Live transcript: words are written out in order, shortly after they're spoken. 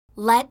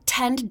Let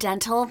Tend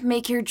Dental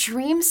make your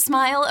dream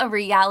smile a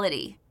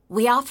reality.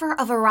 We offer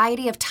a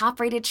variety of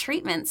top-rated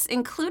treatments,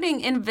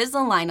 including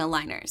Invisalign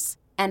aligners.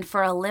 And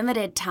for a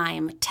limited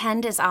time,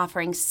 Tend is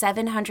offering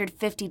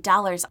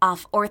 $750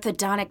 off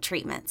orthodontic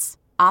treatments.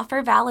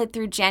 Offer valid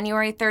through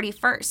January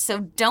 31st, so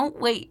don't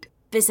wait.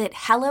 Visit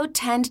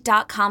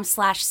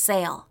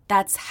hellotend.com/sale.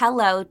 That's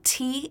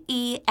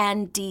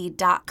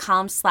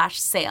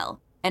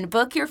hellotend.com/sale. And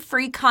book your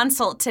free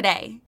consult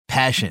today.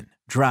 Passion,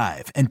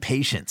 drive, and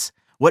patience.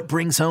 What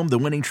brings home the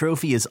winning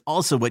trophy is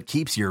also what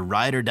keeps your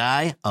ride or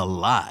die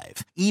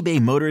alive.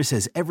 eBay Motors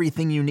has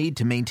everything you need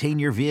to maintain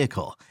your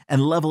vehicle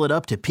and level it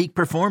up to peak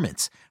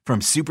performance, from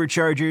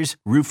superchargers,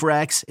 roof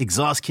racks,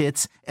 exhaust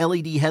kits,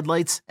 LED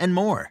headlights, and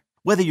more.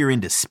 Whether you're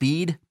into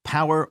speed,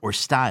 power, or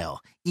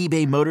style,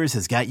 eBay Motors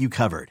has got you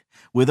covered.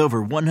 With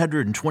over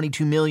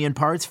 122 million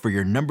parts for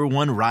your number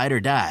one ride or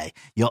die,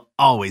 you'll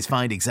always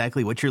find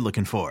exactly what you're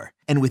looking for.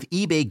 And with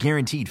eBay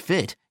Guaranteed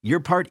Fit, your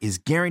part is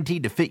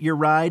guaranteed to fit your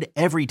ride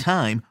every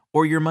time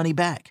or your money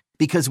back.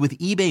 Because with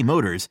eBay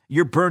Motors,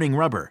 you're burning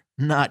rubber,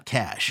 not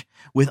cash.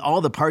 With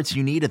all the parts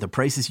you need at the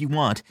prices you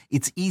want,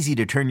 it's easy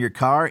to turn your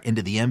car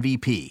into the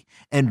MVP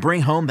and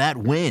bring home that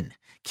win.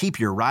 Keep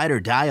your ride or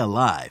die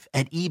alive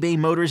at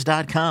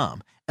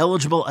ebaymotors.com.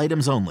 Eligible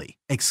items only.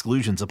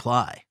 Exclusions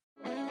apply.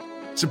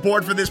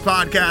 Support for this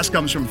podcast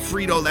comes from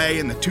Frito-Lay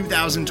in the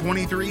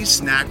 2023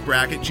 Snack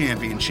Bracket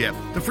Championship.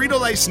 The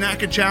Frito-Lay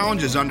Snack It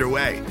Challenge is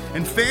underway,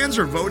 and fans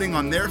are voting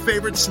on their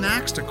favorite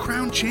snacks to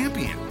crown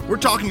champion. We're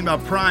talking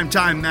about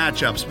prime-time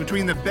matchups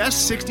between the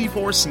best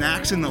 64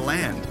 snacks in the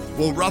land.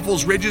 Will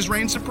Ruffles Ridges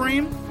reign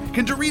supreme?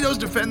 Can Doritos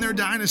defend their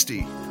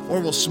dynasty?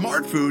 Or will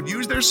Smart Food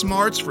use their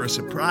smarts for a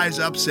surprise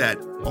upset?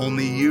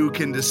 Only you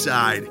can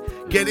decide.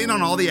 Get in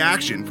on all the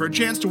action for a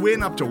chance to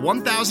win up to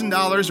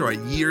 $1,000 or a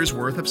year's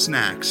worth of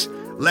snacks.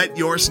 Let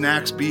your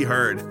snacks be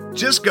heard.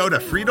 Just go to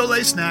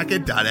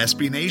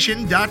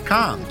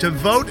fritolaysnacket.sbnation.com to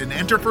vote and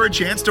enter for a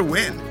chance to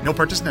win. No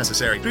purchase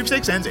necessary.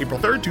 Sweepstakes ends April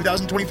 3rd,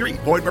 2023.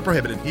 Void where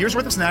prohibited. Year's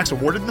worth of snacks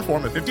awarded in the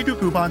form of 52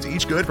 coupons,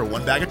 each good for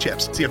one bag of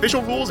chips. See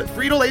official rules at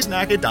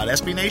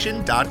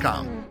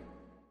fritolaysnacket.sbnation.com.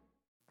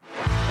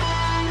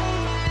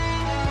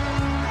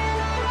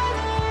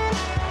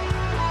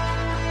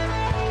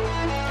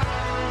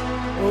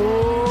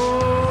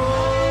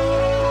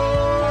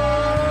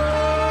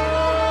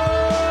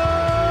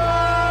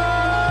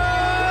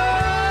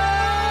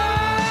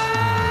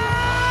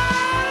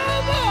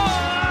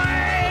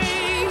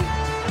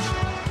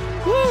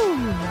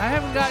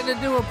 To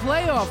do a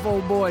playoff,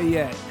 old boy,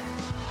 yet.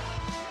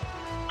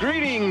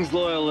 Greetings,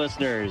 loyal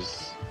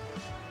listeners.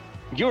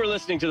 You are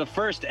listening to the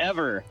first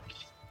ever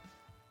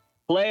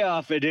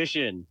playoff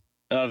edition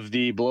of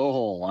the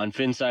BlowHole on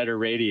Finsider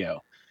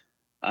Radio.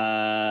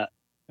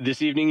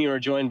 This evening, you are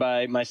joined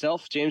by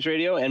myself, James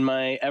Radio, and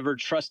my ever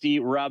trusty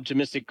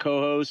Rob-tomistic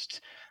co-host,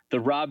 the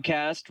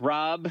Robcast.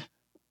 Rob,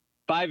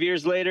 5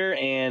 years later,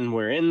 and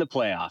we're in the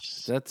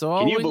playoffs. That's all.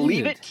 Can you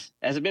believe it?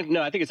 Has it been?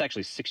 No, I think it's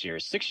actually 6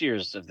 years. 6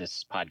 years of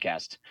this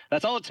podcast.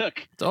 That's all it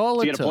took. That's all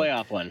to it get took. A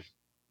playoff one.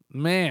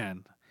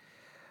 Man,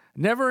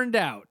 never in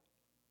doubt.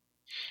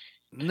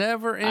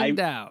 Never in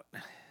doubt.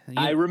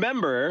 I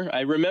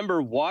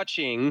remember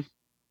watching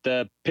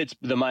the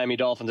Miami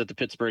Dolphins at the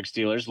Pittsburgh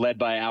Steelers, led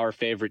by our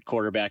favorite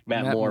quarterback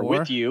Matt Moore,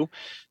 with you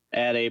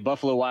at a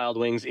Buffalo Wild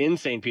Wings in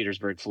St.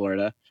 Petersburg,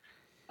 Florida.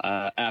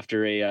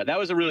 After that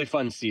was a really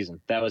fun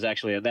season.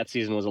 That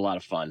season was a lot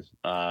of fun.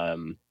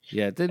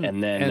 Yeah, it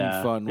didn't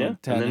end fun when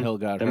Tannehill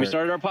got hurt. Then we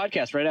started our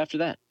podcast right after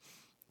that.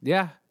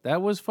 Yeah,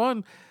 that was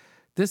fun.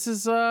 This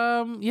is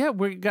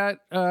we got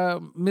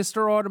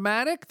Mr.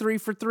 Automatic 3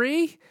 for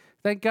 3.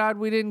 Thank God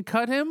we didn't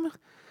cut him.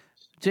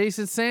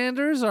 Jason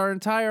Sanders, our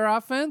entire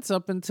offense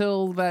up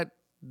until that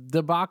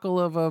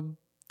debacle of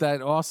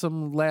that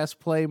awesome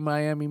last play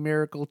Miami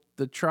Miracle,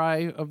 the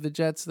try of the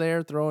Jets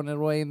there, throwing it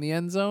away in the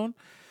end zone.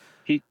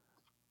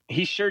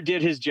 He sure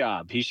did his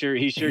job. He sure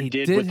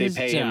did what they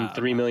pay him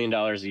 $3 million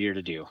a year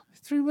to do.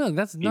 $3 million.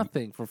 That's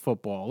nothing for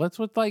football. That's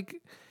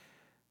like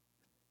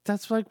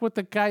what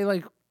the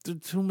guy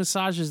who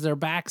massages their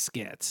backs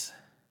gets.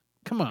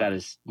 Come on. That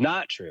is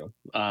not true.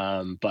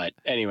 But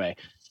anyway,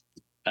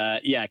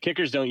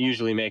 kickers don't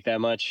usually make that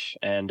much.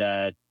 And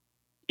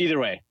either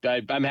way,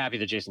 I'm happy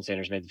that Jason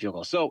Sanders made the field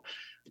goal. So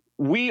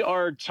we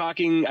are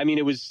talking,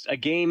 it was a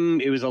game.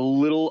 It was a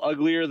little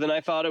uglier than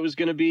I thought it was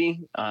going to be.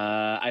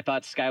 I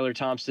thought Skylar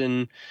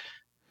Thompson,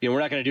 we're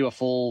not going to do a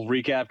full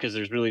recap because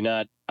there's really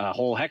not a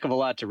whole heck of a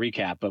lot to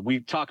recap, but we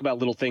talk about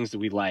little things that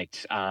we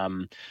liked.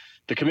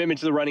 The commitment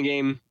to the running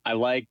game, I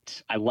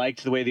liked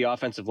the way the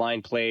offensive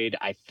line played.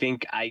 I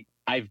think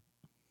I've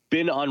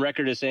been on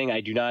record as saying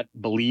I do not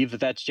believe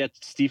that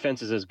Jets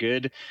defense is as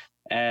good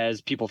as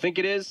people think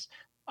it is.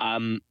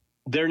 They're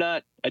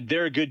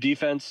a good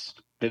defense.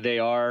 That they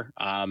are,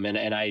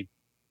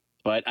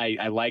 but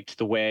I liked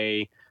the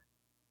way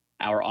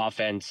our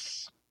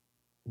offense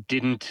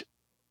didn't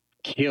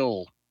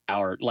kill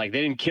our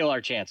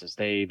chances.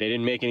 They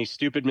didn't make any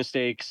stupid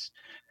mistakes.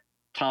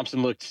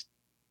 Thompson looked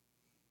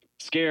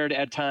scared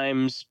at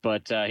times,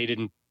 but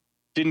he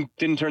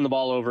didn't turn the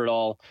ball over at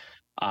all.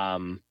 I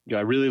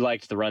really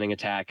liked the running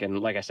attack, and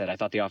like I said, I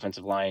thought the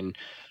offensive line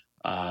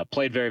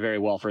played very, very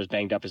well for as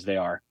banged up as they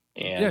are.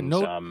 And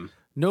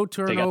no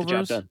they got the job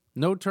turnovers, done.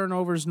 no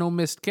turnovers, no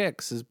missed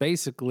kicks is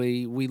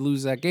basically we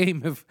lose that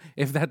game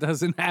if that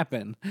doesn't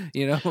happen,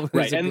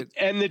 Right.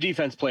 And the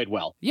defense played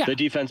well. Yeah. The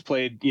defense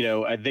played,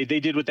 they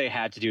did what they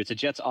had to do. It's a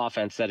Jets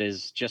offense that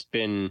has just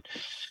been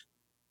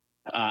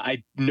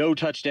no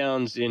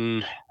touchdowns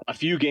in a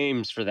few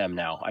games for them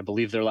now. I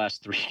believe their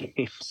last 3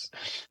 games,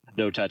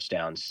 no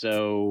touchdowns.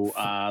 So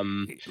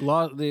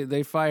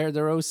they fired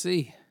their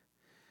OC.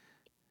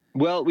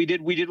 Well, we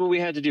did what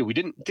we had to do. We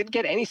didn't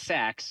get any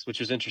sacks,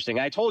 which was interesting.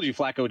 I told you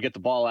Flacco would get the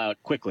ball out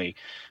quickly.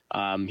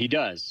 He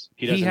does.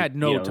 He had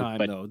no time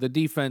though. The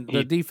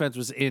defense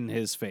was in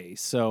his face.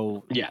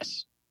 So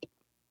yes.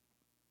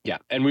 Yeah,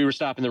 and we were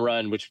stopping the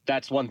run, which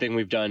that's one thing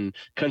we've done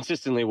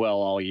consistently well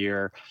all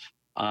year.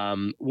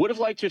 Would have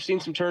liked to have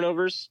seen some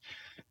turnovers.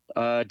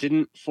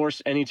 Didn't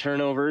force any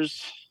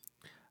turnovers.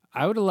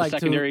 I would have liked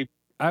to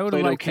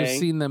have okay.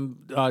 seen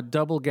them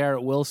double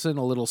Garrett Wilson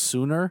a little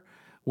sooner,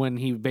 when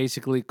he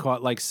basically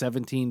caught like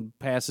 17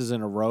 passes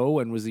in a row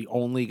and was the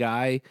only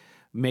guy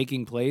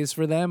making plays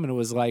for them. And it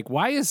was like,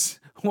 why is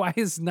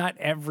not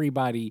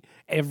everybody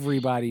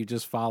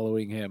just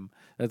following him?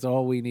 That's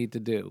all we need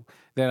to do.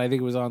 Then I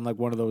think it was on like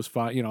one of those,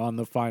 on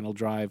the final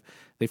drive,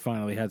 they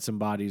finally had some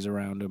bodies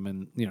around him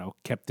and,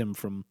 kept him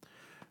from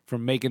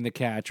making the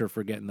catch or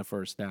for getting the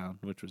first down,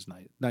 which was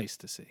nice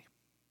to see.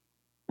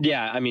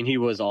 Yeah. I mean, he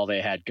was all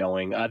they had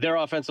going. Their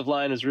offensive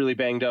line is really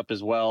banged up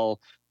as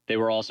well. They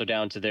were also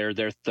down to their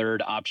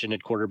third option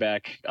at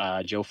quarterback,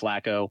 Joe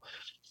Flacco.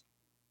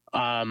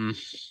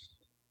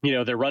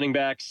 Their running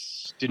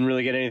backs didn't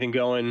really get anything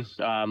going.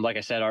 Like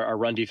I said, our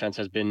run defense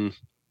has been,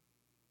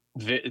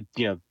 the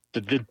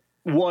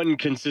one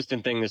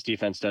consistent thing this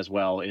defense does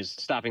well is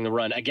stopping the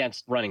run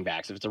against running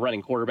backs. If it's a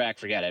running quarterback,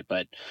 forget it.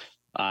 But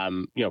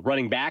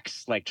running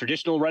backs, like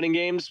traditional running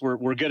games,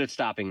 we're good at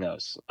stopping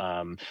those.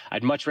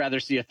 I'd much rather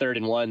see a 3rd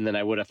and 1 than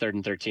I would a 3rd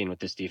and 13 with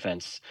this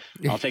defense.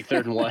 I'll take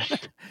 3rd and 1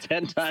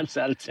 10 times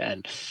out of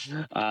 10.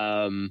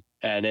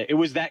 And it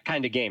was that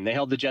kind of game. They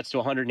held the Jets to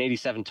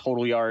 187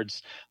 total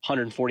yards,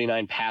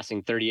 149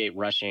 passing, 38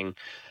 rushing.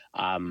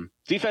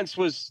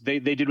 Defense they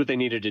did what they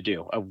needed to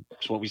do.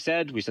 It's what we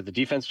said. We said the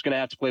defense was going to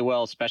have to play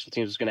well, special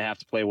teams was going to have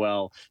to play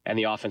well, and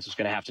the offense was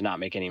going to have to not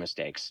make any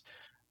mistakes.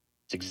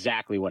 It's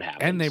exactly what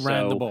happened. And they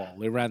ran the ball.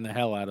 They ran the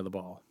hell out of the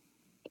ball.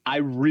 I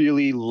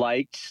really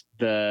liked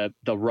the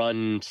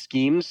run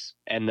schemes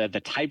and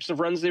the types of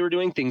runs they were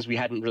doing, things we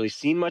hadn't really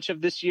seen much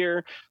of this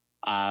year.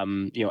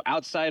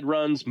 Outside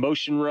runs,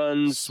 motion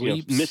runs,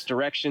 sweeps,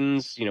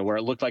 misdirections, where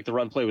it looked like the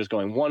run play was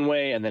going one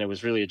way and then it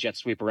was really a jet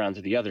sweep around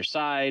to the other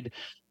side.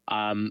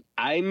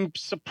 I'm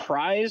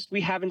surprised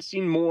we haven't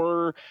seen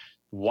more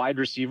wide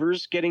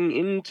receivers getting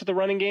into the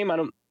running game. I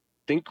don't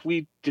think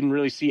we didn't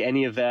really see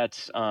any of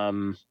that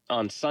on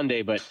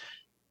Sunday, but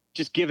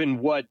just given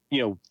what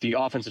the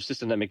offensive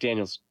system that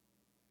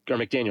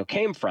McDaniel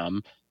came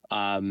from,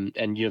 and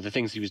the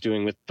things he was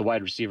doing with the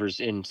wide receivers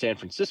in San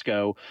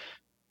Francisco,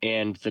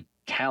 and the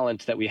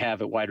talent that we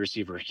have at wide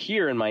receiver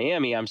here in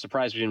Miami, I'm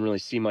surprised we didn't really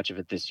see much of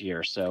it this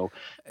year. So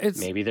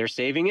maybe they're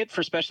saving it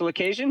for special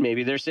occasion.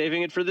 Maybe they're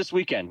saving it for this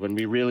weekend when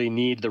we really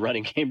need the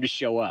running game to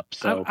show up.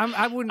 So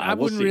I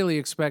wouldn't really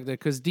expect it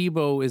because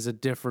Debo is a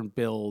different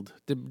build.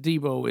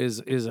 Debo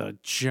is a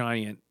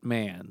giant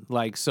man.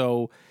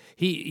 So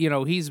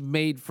he's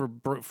made for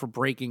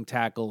breaking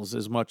tackles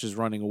as much as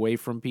running away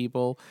from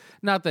people.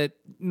 Not that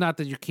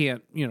you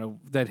can't,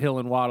 that Hill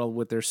and Waddle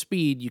with their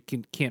speed, you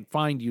can't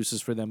find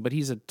uses for them, but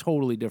he's a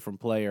totally different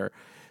player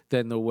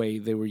than the way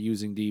they were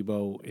using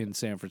Debo in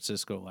San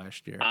Francisco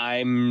last year.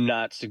 I'm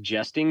not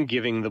suggesting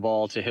giving the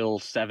ball to Hill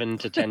 7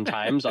 to 10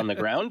 times on the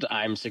ground.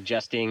 I'm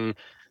suggesting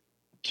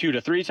 2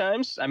 to 3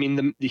 times. I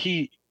mean,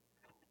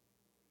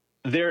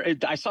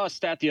 I saw a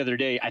stat the other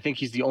day. I think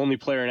he's the only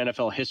player in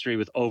NFL history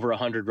with over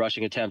 100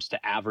 rushing attempts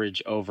to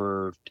average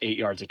over 8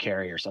 yards a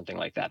carry or something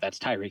like that. That's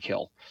Tyreek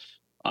Hill.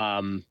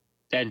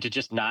 And to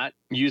just not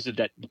use it,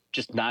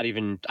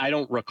 I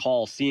don't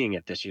recall seeing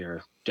it this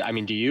year. I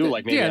mean, do you?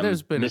 Maybe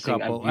there's been missing, a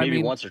couple.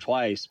 Maybe once or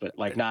twice,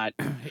 but not.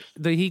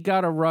 He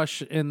got a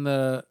rush in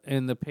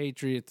the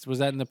Patriots. Was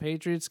that in the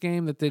Patriots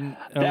game that didn't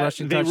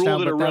rushing touchdown? They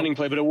ruled it a running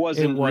play, but it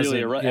wasn't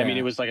really a run. Yeah. I mean,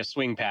 it was like a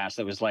swing pass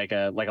that was like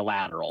a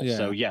lateral. Yeah.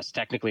 So yes,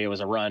 technically it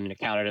was a run and it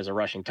counted as a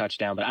rushing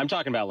touchdown. But I'm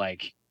talking about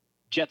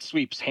jet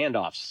sweeps,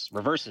 handoffs,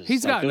 reverses.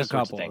 He's gotten a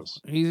couple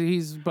things.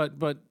 He's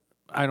but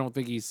I don't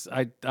think he's.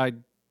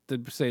 I'd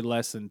say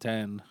less than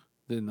 10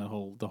 in the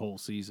whole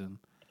season.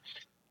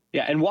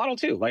 Yeah, and Waddle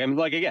too. I'm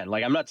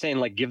not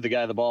saying give the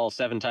guy the ball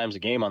 7 times a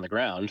game on the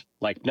ground.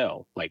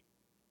 No.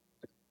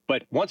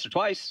 But once or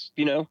twice,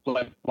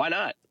 why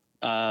not?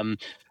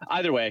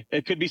 Either way,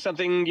 it could be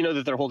something,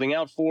 that they're holding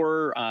out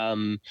for.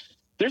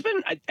 There's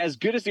been, as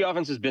good as the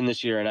offense has been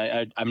this year, and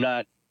I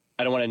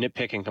don't want to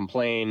nitpick and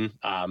complain.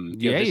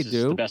 This is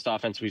the best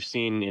offense we've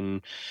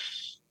seen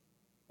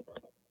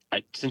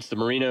since the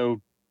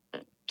Marino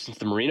since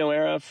the Marino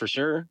era for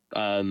sure.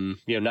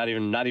 Not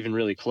even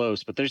really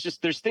close. But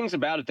there's things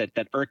about it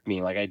that irk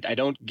me. Like I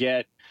don't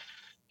get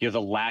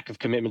the lack of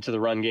commitment to the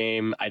run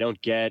game. I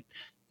don't get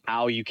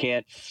how you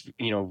can't.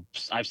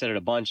 I've said it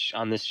a bunch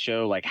on this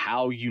show. Like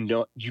how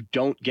you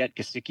don't get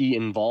Gesicki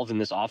involved in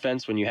this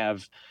offense when you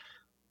have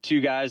two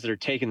guys that are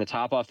taking the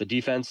top off the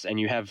defense, and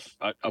you have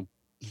a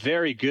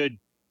very good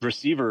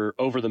receiver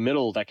over the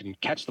middle that can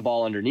catch the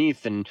ball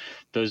underneath, and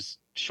those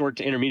short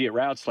to intermediate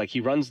routes, like he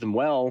runs them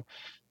well.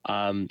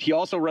 He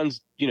also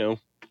runs,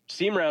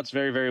 seam routes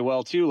very, very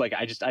well too. Like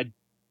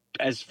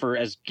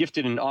as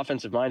gifted an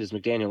offensive mind as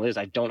McDaniel is,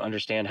 I don't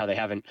understand how they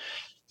haven't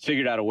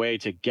figured out a way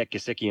to get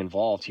Gesicki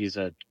involved. He's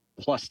a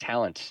plus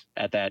talent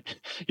at that,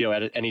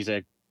 and he's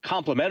a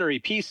complementary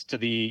piece to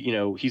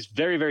the, he's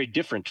very, very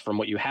different from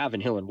what you have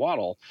in Hill and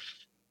Waddle.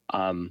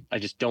 I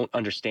just don't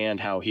understand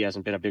how he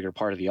hasn't been a bigger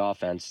part of the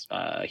offense.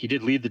 He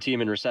did lead the team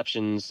in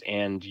receptions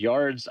and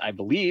yards, I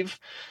believe,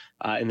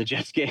 in the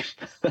Jets game.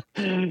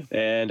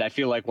 And I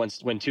feel like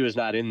when Tua is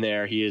not in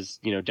there, he is,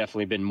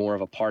 definitely been more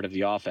of a part of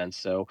the offense.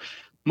 So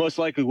most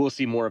likely we'll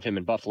see more of him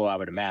in Buffalo, I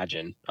would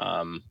imagine.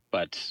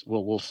 But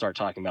we'll start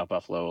talking about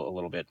Buffalo a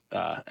little bit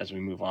as we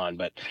move on.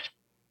 But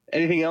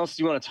anything else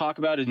you want to talk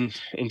about in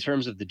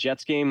terms of the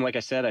Jets game? Like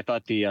I said, I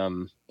thought the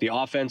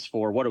offense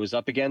for what it was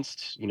up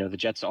against, the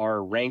Jets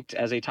are ranked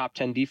as a top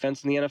 10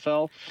 defense in the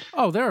NFL.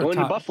 Oh, they're going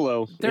to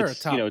Buffalo. They're a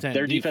top 10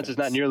 their defense is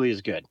not nearly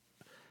as good.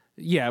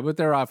 Yeah, but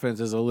their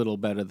offense is a little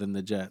better than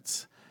the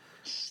Jets.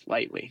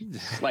 Slightly.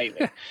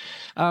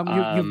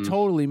 You've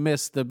totally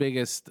missed the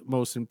biggest,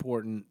 most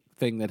important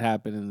thing that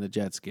happened in the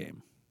Jets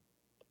game.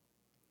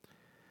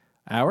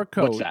 Our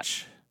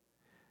coach,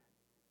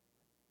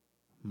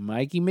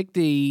 Mikey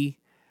McD,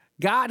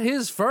 got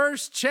his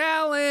first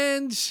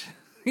challenge.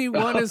 He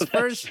won his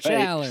first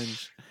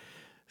challenge.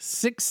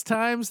 6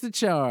 times the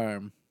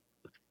charm.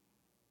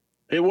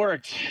 It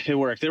worked. There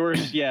were, we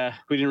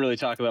didn't really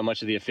talk about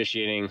much of the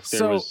officiating.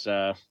 There was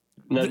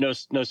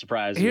no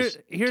surprise. Here's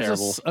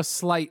a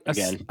slight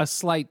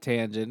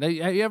tangent.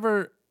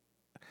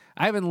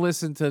 I haven't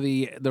listened to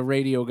the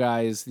radio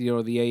guys,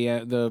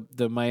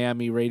 the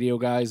Miami radio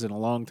guys in a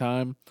long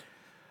time.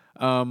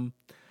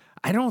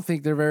 I don't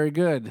think they're very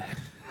good.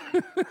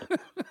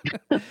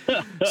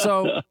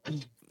 So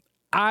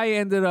I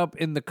ended up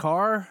in the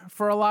car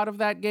for a lot of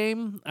that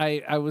game.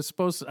 I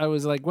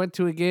went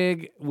to a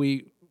gig.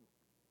 We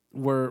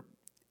were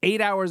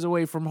 8 hours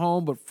away from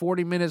home, but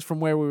 40 minutes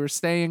from where we were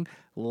staying,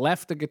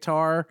 left the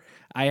guitar.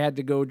 I had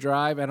to go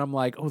drive, and I'm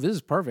like, oh, this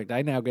is perfect.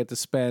 I now get to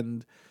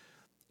spend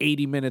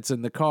 80 minutes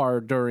in the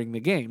car during the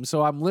game.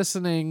 So I'm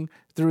listening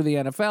through the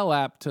NFL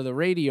app to the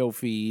radio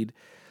feed,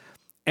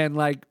 and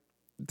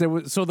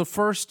the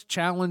first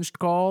challenged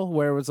call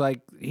where it was like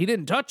he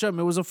didn't touch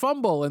him, it was a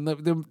fumble, and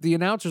the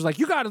announcer's like,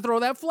 you got to throw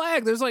that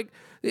flag. There's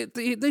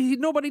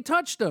nobody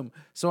touched him.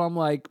 So I'm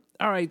like,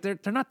 all right, they're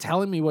not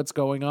telling me what's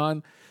going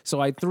on. So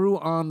I threw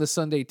on the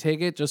Sunday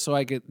Ticket just so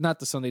I could, not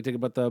the Sunday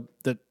Ticket, but the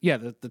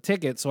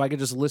ticket, so I could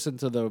just listen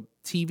to the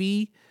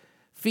TV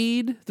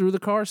feed through the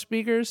car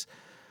speakers.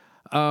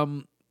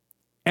 And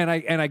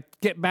I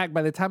get back,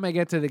 by the time I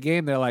get to the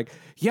game, they're like,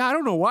 yeah, I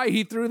don't know why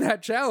he threw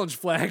that challenge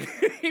flag.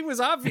 He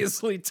was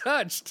obviously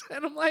touched.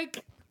 And I'm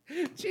like,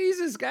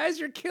 Jesus,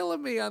 guys, you're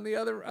killing me on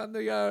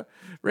the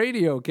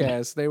radio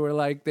cast. They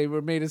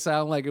were made it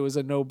sound like it was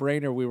a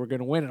no-brainer we were going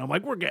to win. And I'm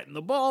like, we're getting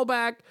the ball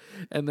back.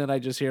 And then I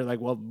just hear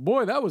well,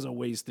 boy, that was a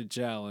wasted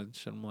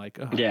challenge. And I'm like,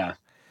 oh. Yeah.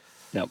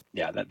 No,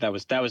 yeah, that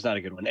was not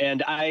a good one.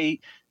 And I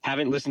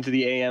haven't listened to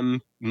the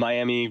AM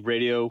Miami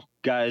radio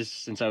guys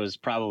since I was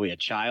probably a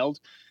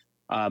child.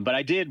 But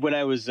I did when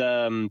I was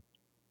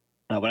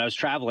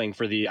traveling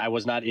I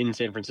was not in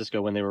San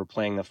Francisco when they were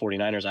playing the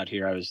 49ers out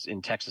here. I was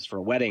in Texas for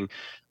a wedding.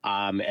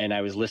 And I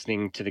was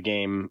listening to the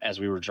game as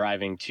we were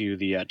driving to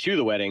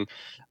the wedding,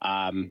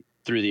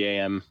 through the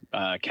AM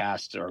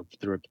cast, or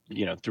through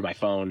my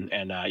phone.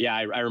 And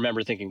I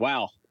remember thinking,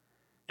 wow,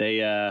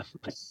 they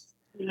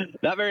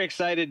not very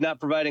excited, not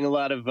providing a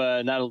lot of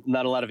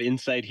not a lot of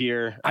insight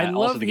here. I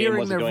love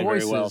hearing their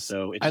voices. Very well,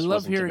 so I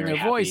love hearing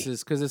their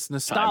voices because it's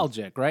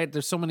nostalgic, right?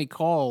 There's so many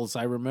calls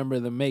I remember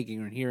them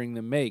making or hearing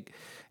them make,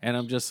 and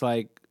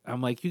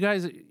I'm like, you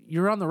guys,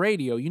 you're on the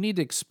radio. You need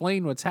to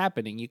explain what's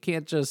happening. You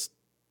can't just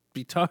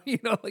be talking.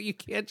 You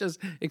can't just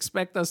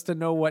expect us to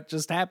know what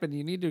just happened.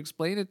 You need to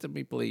explain it to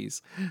me,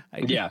 please.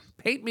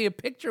 Paint me a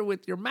picture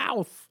with your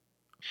mouth.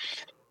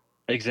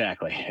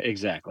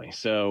 Exactly.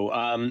 So,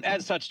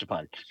 as touched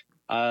upon,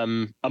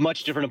 a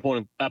much different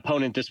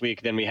opponent this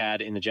week than we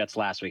had in the Jets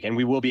last week, and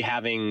we will be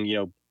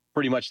having,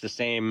 pretty much the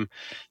same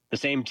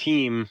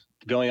team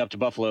going up to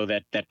Buffalo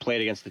that played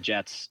against the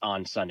Jets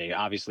on Sunday.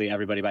 Obviously,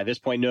 everybody by this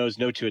point knows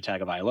no Tua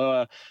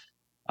Tagovailoa,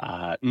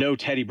 no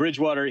Teddy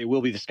Bridgewater. It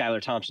will be the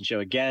Skylar Thompson show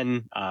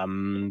again.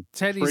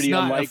 Teddy's pretty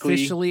not unlikely.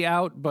 Officially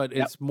out, but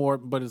it's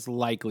it's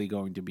likely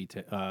going to be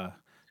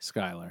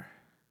Skylar.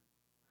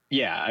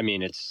 Yeah, I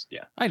mean,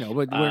 I know,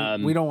 but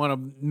we don't want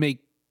to make,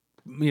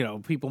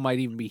 people might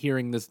even be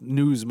hearing this,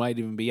 news might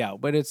even be out.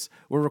 But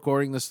we're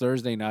recording this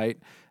Thursday night,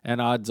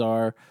 and odds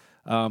are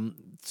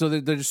So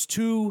there's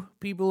two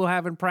people who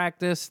haven't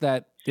practiced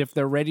that if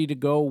they're ready to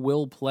go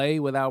will play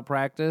without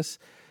practice,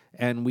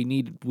 and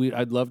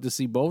I'd love to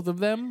see both of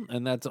them,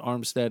 and that's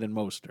Armstead and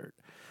Mostert.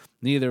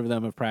 Neither of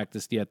them have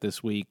practiced yet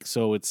this week,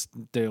 so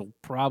they'll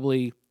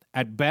probably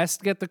at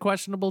best get the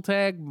questionable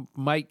tag,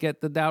 might get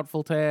the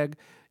doubtful tag.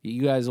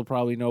 You guys will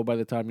probably know by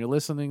the time you're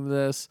listening to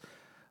this.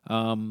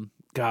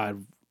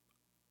 God,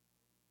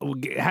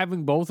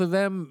 having both of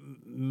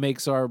them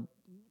makes our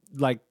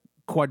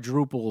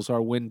quadruples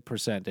our win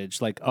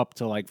percentage, up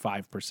to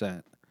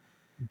 5%.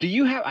 Do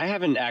you have? I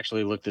haven't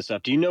actually looked this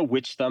up. Do you know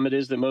which thumb it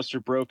is that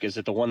Mostert broke? Is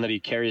it the one that he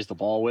carries the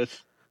ball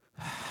with?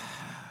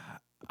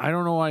 I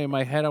don't know why in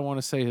my head I want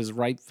to say his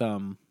right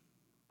thumb.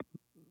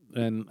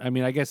 And I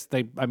mean, I guess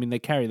they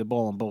carry the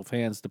ball in both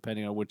hands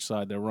depending on which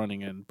side they're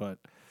running in, but.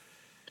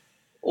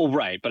 Well,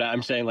 right, but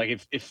I'm saying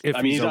if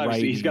I mean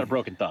he's got a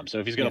broken thumb, so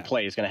if he's going to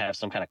play, he's going to have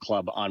some kind of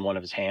club on one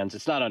of his hands.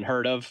 It's not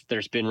unheard of.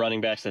 There's been running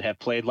backs that have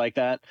played like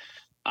that,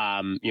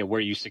 where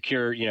you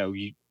secure,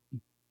 you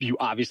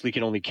obviously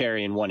can only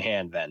carry in one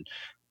hand. Then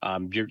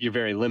you're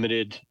very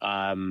limited.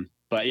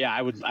 But yeah,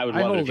 I would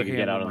love it if he could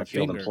get out on the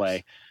field and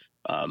play.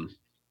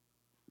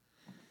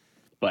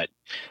 But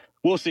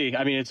we'll see.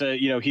 I mean, it's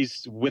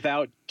he's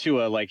without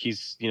Tua,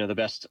 he's the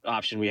best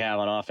option we have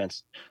on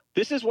offense.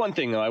 This is one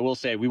thing, though, I will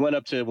say. When we went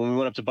up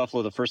to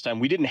Buffalo the first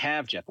time, we didn't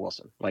have Jeff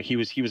Wilson. He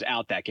was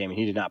out that game and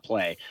he did not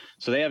play.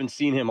 So they haven't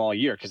seen him all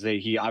year because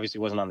he obviously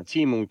wasn't on the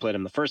team when we played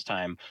him the first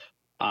time.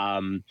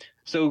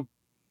 So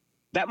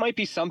that might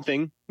be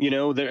something,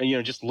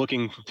 just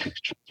looking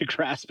to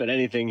grasp at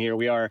anything here.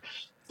 We are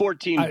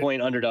 14-point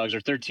underdogs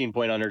or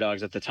 13-point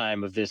underdogs at the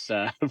time of this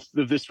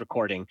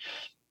recording.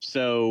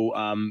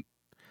 So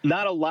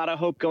not a lot of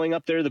hope going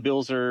up there. The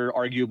Bills are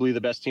arguably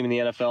the best team in the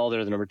NFL.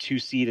 They're the number 2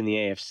 seed in the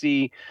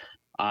AFC.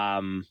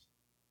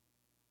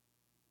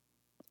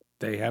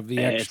 They have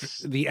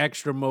the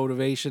extra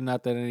motivation.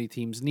 Not that any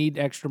teams need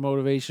extra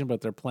motivation,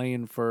 but they're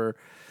playing for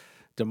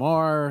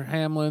DeMar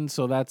Hamlin,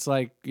 so that's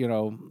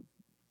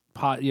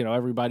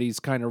everybody's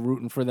kind of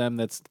rooting for them.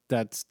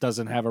 That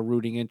doesn't have a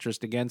rooting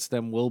interest against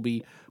them will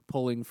be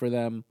pulling for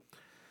them.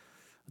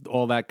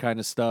 All that kind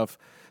of stuff.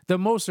 The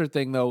Mostert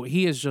thing, though,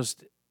 he is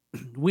just.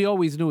 We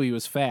always knew he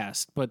was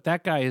fast, but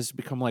that guy has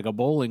become like a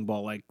bowling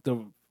ball.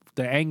 The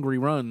angry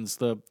runs,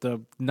 the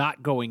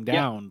not going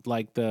down,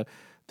 the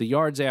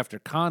yards after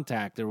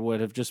contact, or would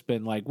have just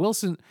been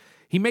Wilson.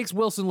 He makes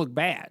Wilson look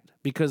bad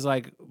because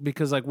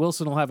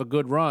Wilson will have a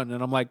good run,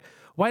 and I'm like,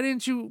 why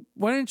didn't you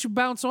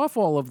bounce off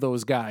all of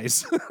those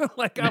guys?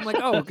 Because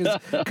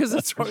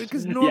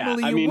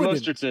normally you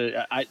wouldn't.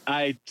 Mostert's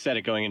I said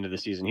it going into the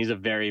season. He's a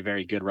very,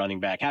 very good running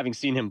back. Having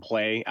seen him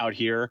play out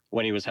here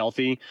when he was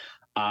healthy.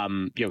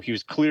 He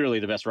was clearly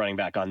the best running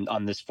back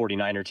on this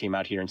 49er team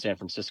out here in San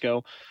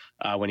Francisco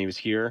when he was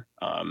here.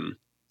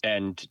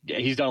 And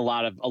he's done a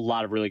lot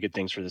of really good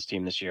things for this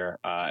team this year.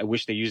 I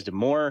wish they used him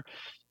more.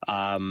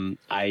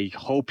 I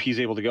hope he's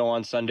able to go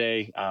on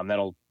Sunday.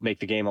 That'll make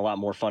the game a lot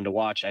more fun to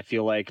watch, I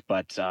feel like,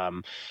 but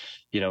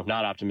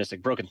not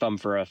optimistic. Broken thumb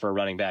for a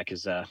running back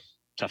is a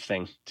tough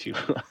thing to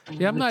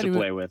I'm not to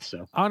play with.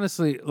 So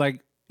honestly,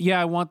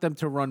 I want them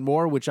to run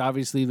more, which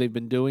obviously they've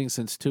been doing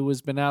since Tua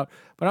has been out.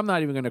 But I'm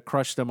not even going to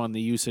crush them on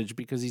the usage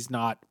because he's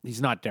not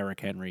Derrick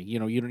Henry.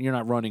 You're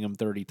not running him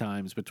 30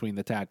 times between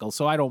the tackles,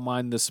 so I don't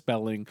mind the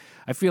spelling.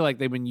 I feel like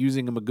they've been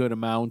using him a good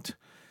amount.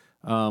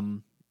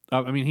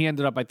 He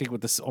ended up, I think,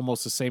 with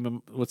almost the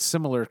same with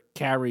similar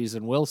carries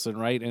in Wilson,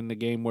 right? In the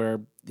game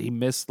where he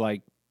missed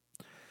a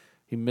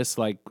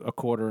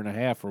quarter and a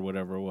half or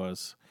whatever it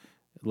was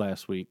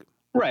last week.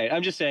 Right.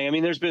 I'm just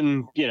saying, there's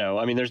been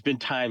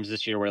times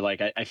this year where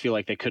I feel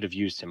like they could have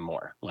used him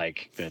more,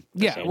 like the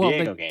San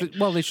Diego game.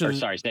 They should.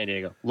 Sorry, San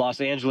Diego,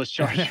 Los Angeles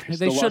Chargers.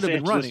 They should have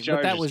been running,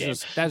 but that's the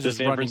just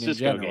San running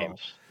Francisco in general.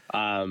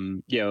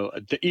 Game.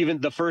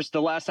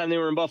 The last time they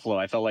were in Buffalo,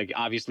 I felt like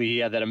obviously he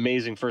had that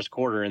amazing first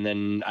quarter, and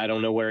then I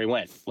don't know where he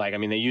went.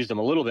 They used him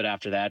a little bit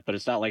after that, but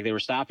it's not like they were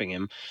stopping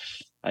him.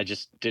 I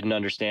just didn't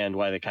understand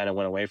why they kind of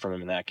went away from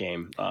him in that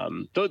game.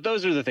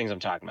 Those are the things I'm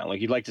talking about.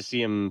 You'd like to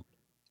see him,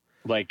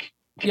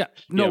 get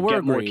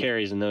more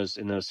carries in those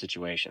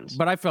situations.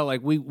 But I felt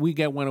like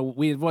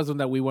it wasn't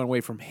that we went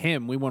away from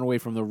him. We went away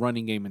from the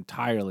running game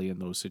entirely in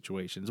those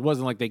situations. It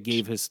wasn't like they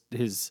gave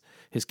his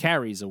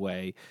carries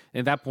away.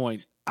 At that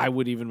point, I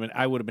would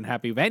have been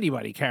happy if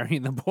anybody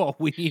carrying the ball.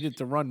 We needed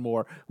to run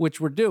more,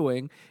 which we're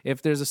doing.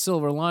 If there's a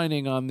silver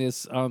lining on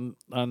this, on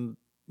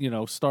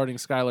starting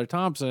Skylar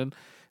Thompson,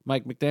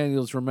 Mike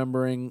McDaniel's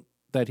remembering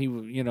that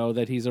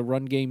that he's a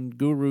run game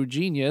guru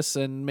genius,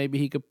 and maybe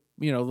he could.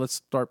 Let's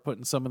start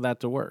putting some of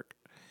that to work.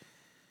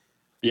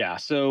 Yeah.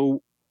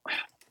 So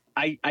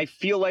I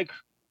feel like,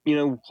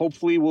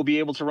 hopefully we'll be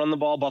able to run the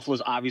ball.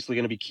 Buffalo's obviously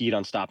going to be keyed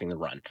on stopping the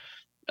run,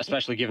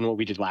 especially given what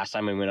we did last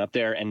time we went up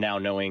there. And now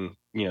knowing,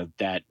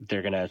 that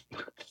they're going to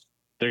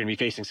be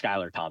facing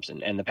Skylar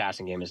Thompson and the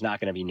passing game is not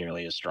going to be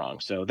nearly as strong.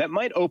 So that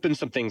might open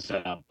some things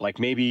up.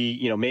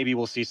 Maybe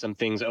we'll see some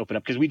things open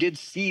up because we did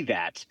see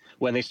that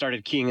when they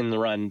started keying in the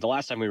run the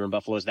last time we were in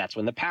Buffalo. That's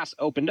when the pass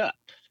opened up.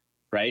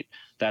 Right.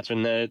 That's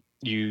when the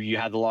You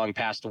had the long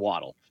pass to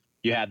Waddle.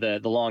 You had the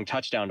long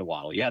touchdown to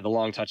Waddle. You had the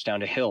long touchdown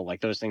to Hill.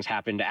 Like those things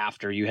happened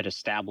after you had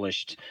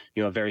established,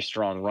 a very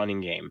strong running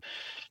game.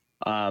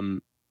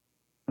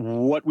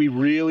 What we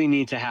really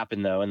need to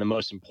happen, though, and the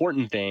most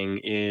important thing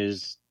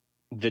is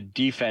the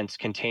defense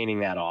containing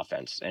that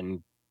offense.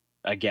 And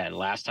again,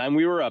 last time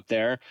we were up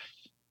there,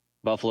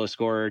 Buffalo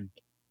scored.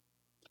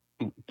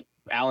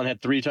 Allen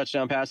had 3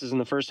 touchdown passes in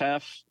the first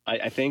half,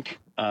 I think.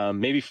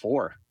 Maybe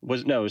 4. It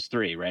was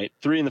 3, right?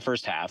 3 in the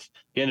first half.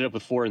 He ended up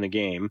with 4 in the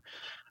game.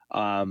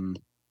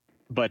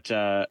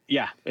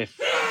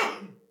 If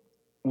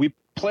we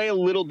play a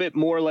little bit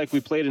more like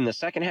we played in the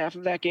second half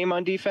of that game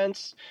on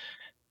defense,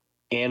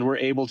 and we're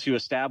able to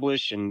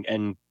establish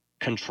and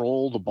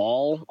control the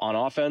ball on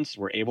offense,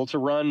 we're able to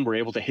run, we're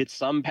able to hit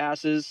some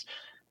passes,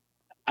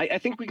 I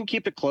think we can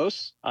keep it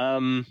close.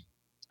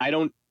 I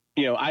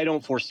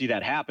don't foresee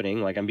that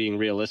happening. Like, I'm being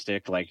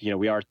realistic. Like,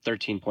 we are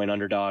 13-point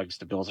underdogs.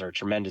 The Bills are a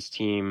tremendous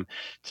team.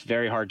 It's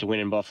very hard to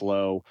win in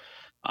Buffalo.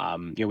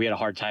 We had a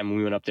hard time when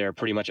we went up there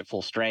pretty much at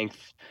full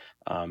strength.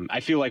 I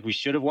feel like we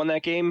should have won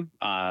that game.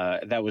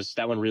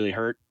 That one really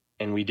hurt,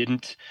 and we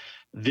didn't.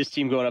 This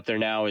team going up there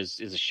now is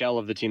a shell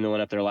of the team that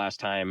went up there last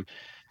time.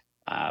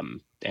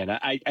 And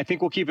I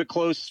think we'll keep it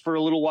close for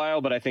a little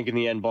while, but I think in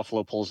the end,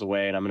 Buffalo pulls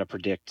away, and I'm going to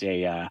predict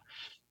a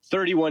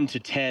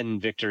 31-10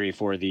 victory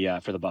for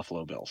the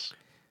Buffalo Bills.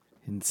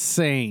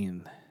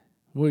 Insane.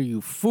 What are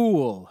you,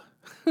 fool?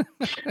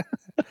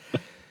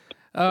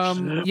 Yeah.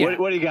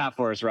 What do you got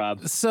for us,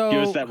 Rob? So,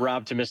 give us that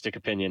Rob-tomistic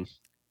opinion.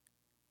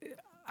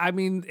 I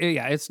mean,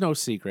 yeah, it's no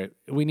secret.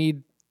 We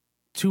need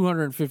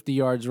 250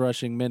 yards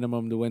rushing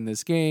minimum to win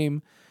this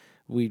game.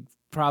 We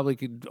probably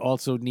could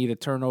also need a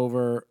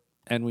turnover,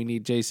 and we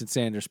need Jason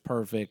Sanders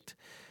perfect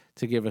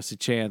to give us a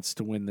chance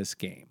to win this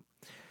game.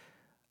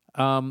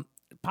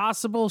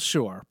 Possible,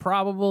 sure.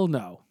 Probable,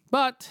 no.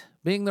 But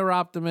being the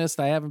optimist,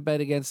 I haven't bet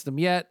against them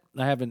yet.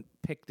 I haven't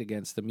picked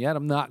against them yet.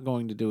 I'm not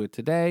going to do it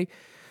today.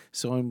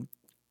 So I'm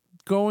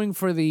going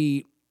for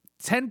the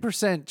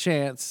 10%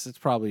 chance, it's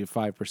probably a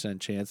 5%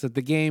 chance, that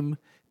the game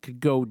could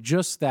go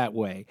just that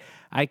way.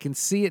 I can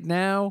see it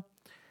now.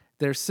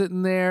 They're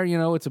sitting there,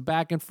 it's a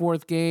back and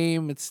forth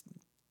game. It's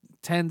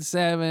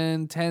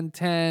 10-7,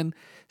 10-10.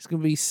 It's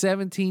going to be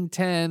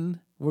 17-10.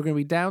 We're going to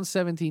be down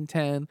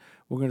 17-10.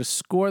 We're going to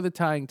score the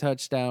tying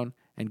touchdown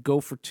and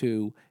go for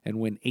 2 and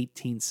win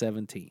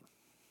 18-17.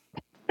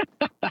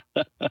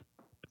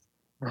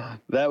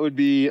 That would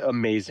be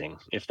amazing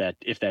if that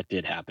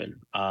did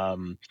happen.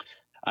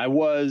 I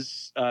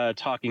was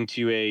talking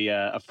to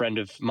a friend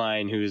of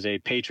mine who's a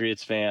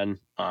Patriots fan,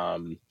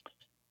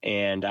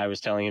 and I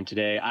was telling him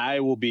today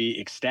I will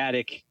be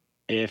ecstatic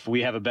if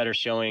we have a better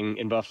showing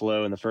in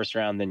Buffalo in the first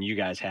round than you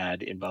guys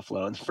had in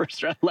Buffalo in the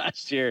first round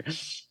last year.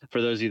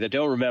 For those of you that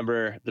don't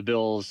remember, the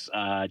Bills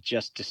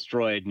just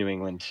destroyed New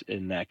England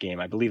in that game.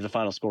 I believe the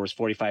final score was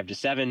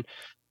 45-7.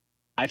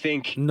 I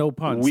think no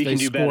punts. We can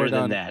do better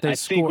than that. I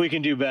think we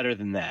can do better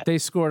than that. They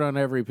scored on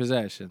every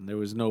possession. There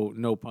was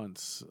no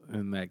punts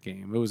in that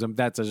game.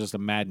 That's just a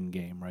Madden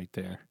game right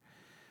there.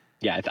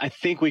 Yeah, I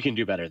think we can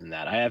do better than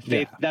that. I have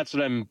faith. Yeah. That's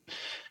what I'm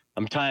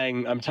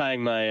tying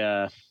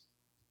my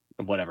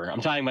whatever. I'm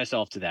tying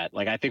myself to that.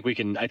 Like, I think we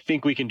can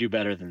do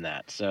better than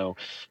that. So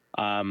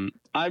I'm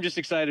just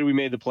excited we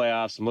made the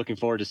playoffs. I'm looking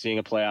forward to seeing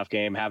a playoff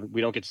game. We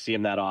don't get to see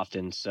them that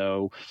often.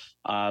 So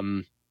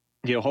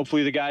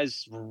hopefully the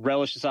guys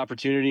relish this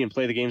opportunity and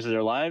play the game of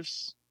their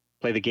lives,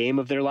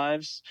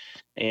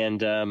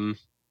 and and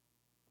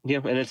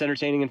it's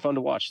entertaining and fun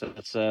to watch.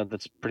 That's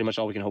pretty much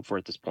all we can hope for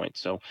at this point.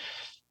 So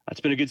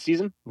it's been a good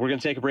season. We're going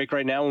to take a break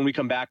right now. When we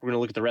come back, we're going to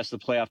look at the rest of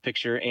the playoff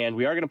picture, and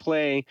we are going to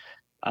play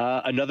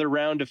another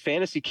round of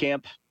fantasy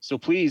camp. So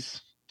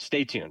please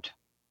stay tuned.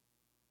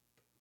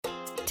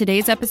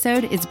 Today's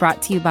episode is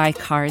brought to you by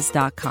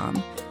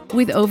Cars.com.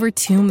 With over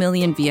 2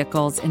 million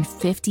vehicles and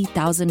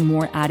 50,000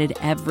 more added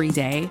every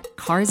day,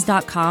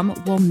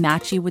 Cars.com will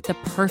match you with the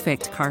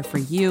perfect car for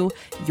you,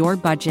 your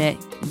budget,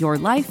 your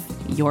life,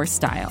 your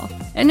style.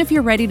 And if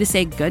you're ready to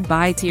say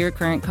goodbye to your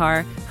current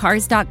car,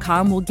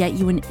 Cars.com will get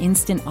you an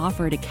instant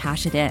offer to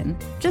cash it in.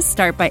 Just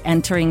start by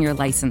entering your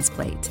license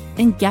plate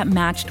and get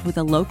matched with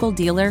a local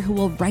dealer who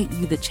will write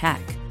you the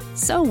check.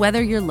 So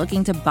whether you're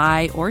looking to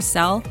buy or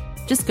sell,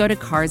 just go to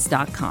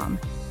Cars.com.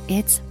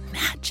 It's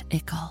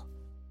magical.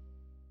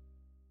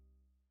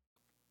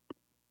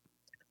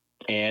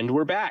 And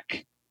we're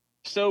back.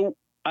 So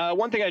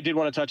one thing I did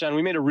want to touch on,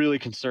 we made a really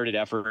concerted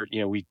effort.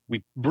 We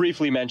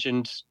briefly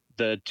mentioned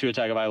the Tua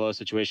Tagovailoa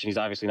situation. He's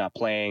obviously not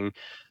playing.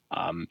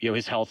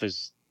 His health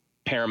is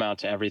paramount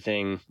to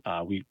everything.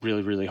 We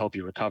really, really hope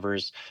he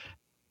recovers.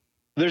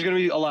 There's going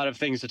to be a lot of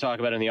things to talk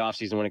about in the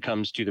offseason when it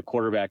comes to the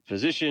quarterback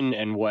position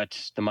and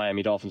what the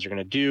Miami Dolphins are going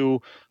to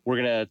do. We're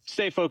going to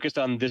stay focused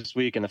on this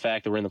week and the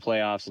fact that we're in the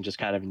playoffs and just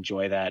kind of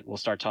enjoy that. We'll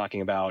start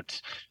talking about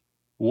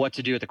what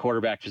to do at the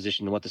quarterback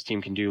position and what this team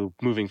can do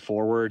moving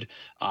forward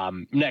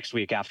next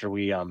week after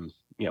we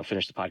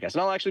finish the podcast.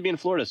 And I'll actually be in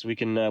Florida, so we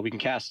can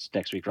cast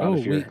next week, Rob,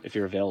 if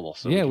you're available.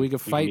 So yeah, we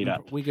could fight.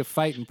 We could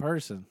fight in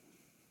person.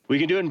 We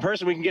can do it in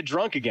person. We can get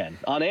drunk again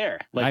on air.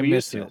 Like I we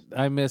miss used it. to.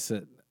 I miss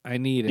it. I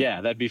need it.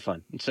 Yeah, that'd be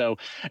fun. So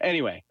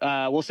anyway,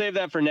 we'll save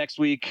that for next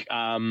week.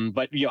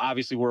 But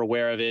obviously we're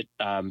aware of it.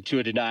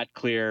 Tua did not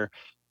clear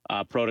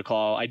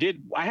protocol.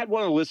 I had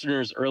one of the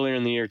listeners earlier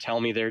in the year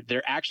tell me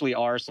there actually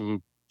are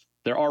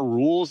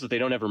rules that they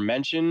don't ever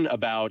mention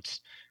about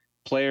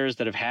players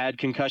that have had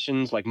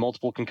concussions, like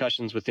multiple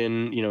concussions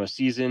within, a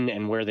season,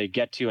 and where they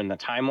get to in the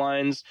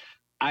timelines.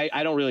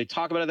 I don't really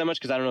talk about it that much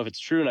because I don't know if it's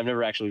true, and I've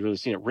never actually really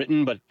seen it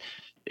written, but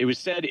it was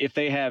said if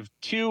they have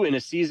 2 in a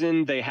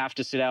season, they have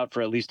to sit out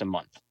for at least a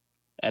month.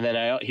 And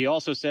then he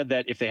also said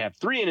that if they have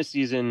 3 in a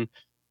season,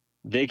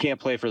 they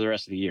can't play for the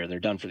rest of the year. They're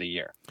done for the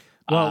year.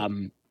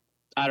 Well,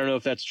 I don't know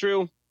if that's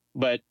true,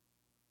 but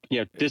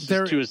this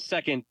is to his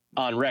second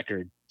on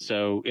record.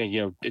 So,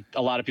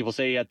 a lot of people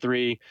say he had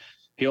 3.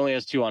 He only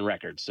has 2 on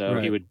record.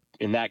 So He would,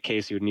 in that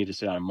case, he would need to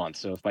sit out a month.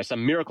 So if by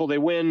some miracle they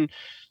win,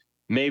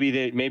 maybe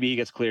he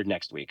gets cleared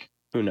next week.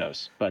 Who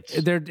knows? But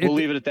we'll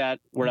leave it at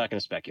that. We're not going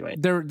to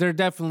speculate. There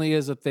definitely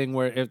is a thing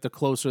where if the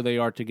closer they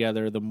are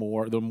together, the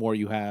more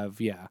you have.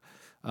 Yeah.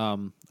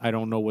 I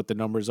don't know what the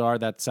numbers are.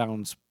 That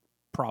sounds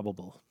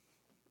probable.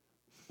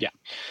 Yeah.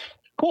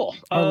 Cool.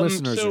 Our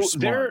listeners are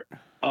smart. There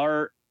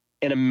are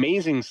an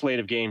amazing slate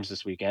of games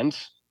this weekend.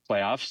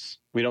 Playoffs.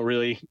 We don't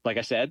really, like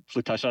I said,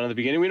 we touched on it at the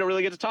beginning, we don't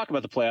really get to talk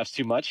about the playoffs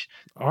too much.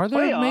 Are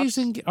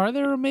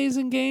there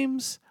amazing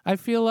games? I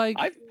feel like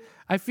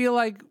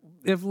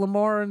if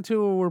Lamar and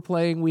Tua were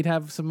playing, we'd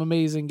have some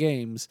amazing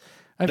games.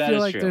 I feel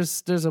like true.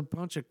 There's a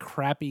bunch of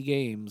crappy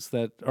games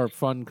that are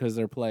fun because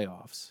they're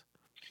playoffs.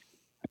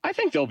 I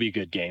think they'll be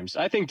good games.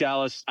 I think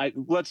Dallas.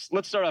 Let's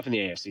start off in the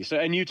AFC. So,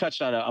 and you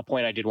touched on a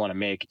point I did want to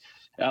make.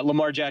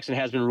 Lamar Jackson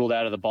has been ruled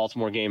out of the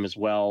Baltimore game as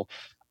well.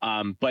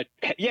 But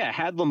yeah,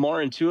 had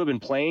Lamar and Tua been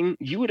playing,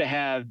 you would have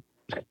had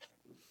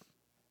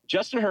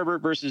Justin Herbert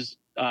versus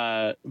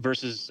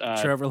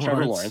Trevor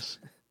Lawrence,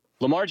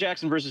 Lamar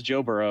Jackson versus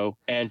Joe Burrow,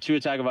 and Tua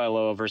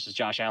Tagovailoa versus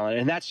Josh Allen,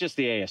 and that's just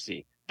the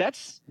AFC.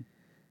 That's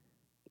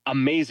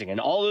amazing, and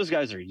all those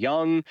guys are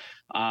young.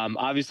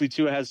 Obviously,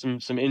 Tua has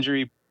some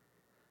injury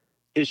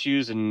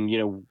issues,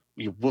 and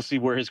we'll see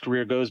where his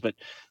career goes. But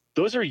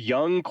those are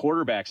young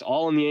quarterbacks,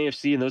 all in the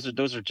AFC, and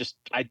those are just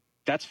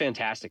that's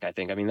fantastic. I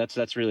think. I mean,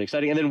 that's really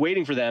exciting. And then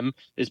waiting for them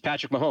is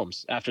Patrick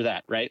Mahomes after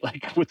that, right?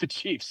 Like with the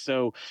Chiefs.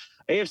 So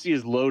AFC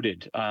is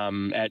loaded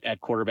at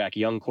quarterback,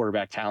 young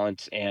quarterback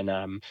talent,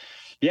 and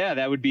yeah,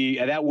 that would be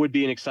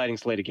an exciting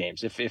slate of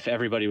games if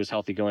everybody was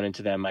healthy going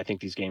into them. I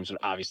think these games would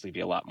obviously be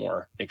a lot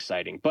more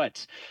exciting.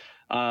 But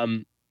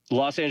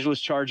Los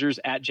Angeles Chargers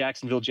at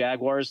Jacksonville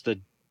Jaguars. The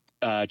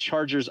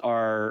Chargers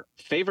are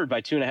favored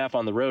by 2.5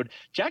 on the road.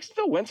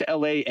 Jacksonville went to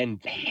LA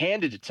and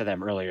handed it to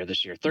them earlier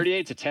this year,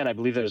 38-10. I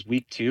believe that was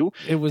week 2.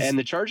 And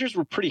the Chargers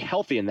were pretty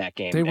healthy in that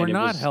game. They were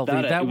not healthy.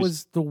 That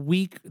was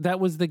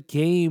the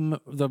game,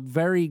 the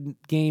very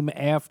game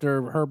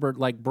after Herbert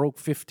broke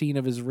 15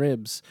 of his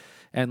ribs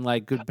and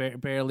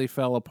barely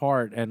fell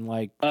apart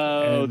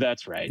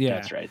that's right.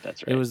 Yeah, that's right.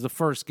 It was the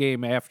first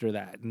game after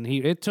that, and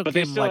it took. But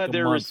they still had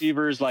their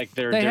receivers,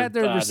 they had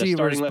their receivers. The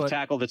starting left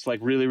tackle that's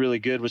really really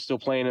good was still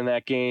playing in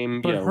that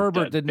game. But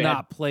Herbert did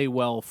not play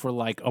well for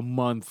a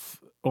month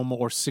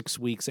or 6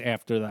 weeks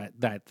after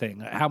that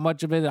thing. How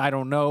much of it I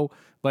don't know,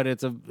 but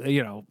it's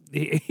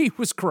he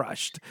was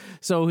crushed.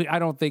 So I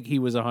don't think he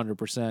was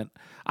 100%.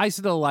 I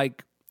still I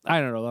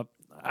don't know.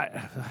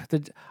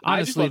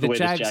 Honestly, the way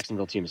this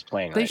Jacksonville team is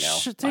playing right now.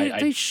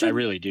 I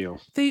really do.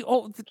 They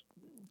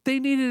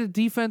needed a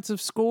defensive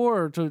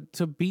score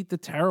to beat the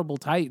terrible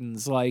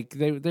Titans.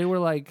 They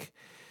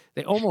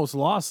almost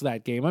lost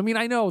that game. I mean,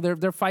 I know they're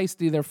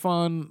feisty, they're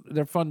fun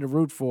to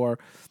root for.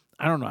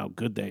 I don't know how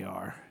good they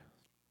are.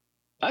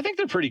 I think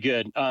they're pretty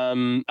good.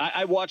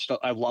 I watched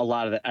a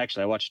lot of that.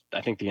 Actually, I watched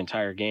I think the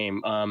entire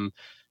game.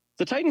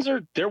 The Titans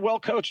they're well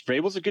coached.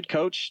 Vrabel's a good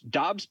coach.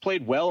 Dobbs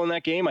played well in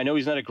that game. I know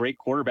he's not a great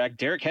quarterback.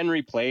 Derrick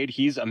Henry played.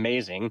 He's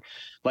amazing.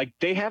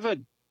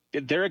 The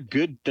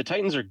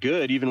Titans are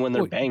good even when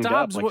they're banged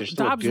up. They're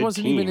still Dobbs a good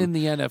wasn't team. even in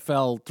the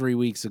NFL 3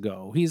 weeks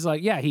ago. He's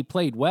he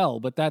played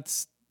well, but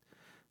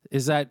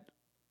he's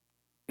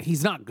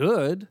not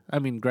good. I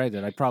mean,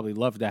 granted, I'd probably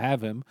love to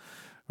have him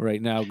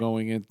right now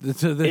going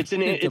into the. It's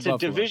a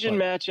division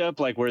matchup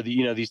where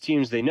these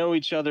teams, they know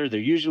each other. They're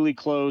usually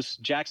close.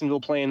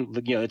 Jacksonville playing,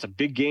 it's a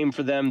big game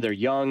for them. They're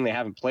young. They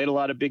haven't played a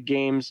lot of big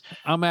games.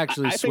 I'm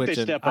actually switching. I think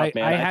they step up,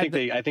 man.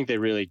 I think they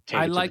really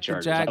take it to the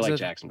Chargers. I like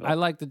Jacksonville. I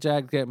like the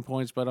Jags getting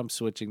points, but I'm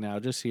switching now.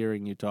 Just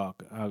hearing you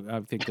talk,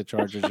 I think the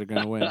Chargers are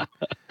going to win.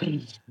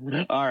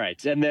 All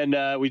right, and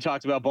then we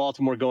talked about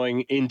Baltimore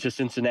going into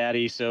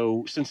Cincinnati.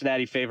 So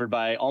Cincinnati favored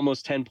by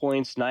almost 10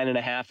 points,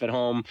 9.5 at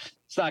home.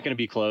 It's not going to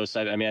be close.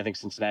 I mean, I think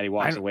Cincinnati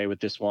walks away with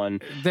this one.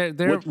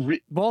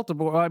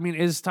 Baltimore. I mean,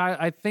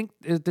 I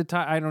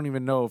don't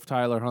even know if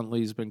Tyler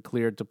Huntley's been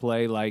cleared to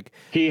play.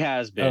 He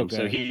has been,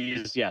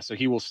 okay. So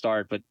he will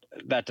start, but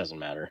that doesn't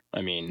matter.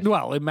 I mean,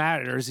 well, it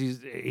matters.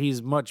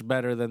 He's much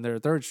better than their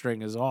third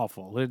string is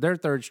awful. Their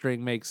third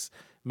string makes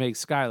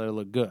Skyler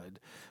look good.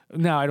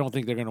 Now, I don't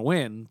think they're going to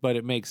win, but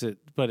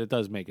it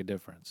does make a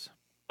difference.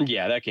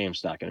 Yeah, that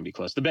game's not going to be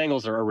close. The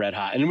Bengals are red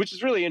hot, and which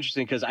is really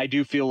interesting because I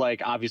do feel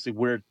like obviously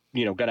we're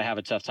going to have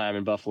a tough time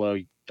in Buffalo.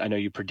 I know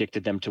you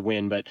predicted them to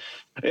win, but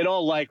in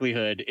all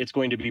likelihood, it's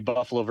going to be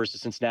Buffalo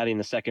versus Cincinnati in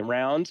the second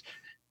round.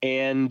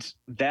 And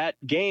that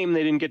game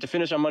they didn't get to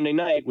finish on Monday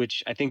night,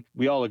 which I think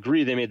we all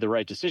agree they made the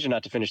right decision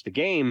not to finish the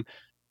game.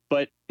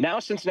 But now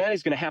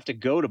Cincinnati's going to have to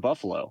go to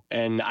Buffalo,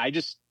 and I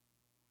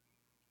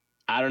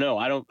don't know.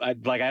 I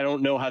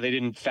don't know how they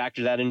didn't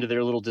factor that into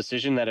their little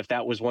decision that if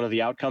that was one of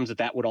the outcomes,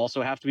 that would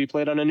also have to be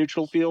played on a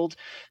neutral field,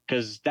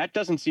 because that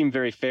doesn't seem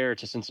very fair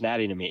to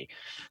Cincinnati to me.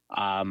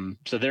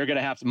 So they're going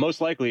to have to,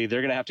 most likely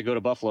they're going to have to go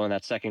to Buffalo, and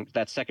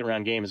that second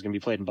round game is going to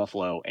be played in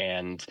Buffalo.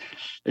 And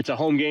it's a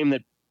home game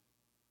that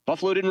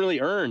Buffalo didn't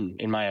really earn,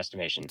 in my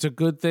estimation. It's a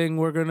good thing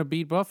we're going to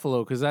beat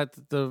Buffalo, because that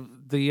the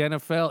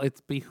NFL,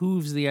 it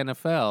behooves the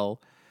NFL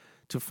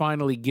to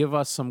finally give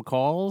us some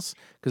calls,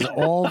 because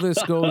all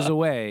this goes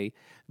away.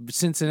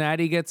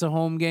 Cincinnati gets a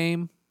home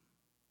game.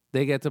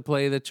 They get to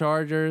play the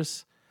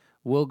Chargers.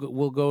 We'll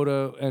go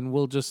to, and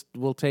we'll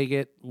take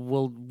it.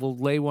 We'll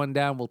lay one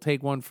down. We'll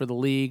take one for the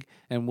league,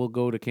 and we'll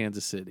go to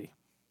Kansas City.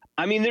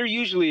 I mean, there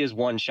usually is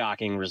one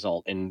shocking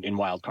result in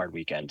Wild Card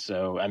Weekend.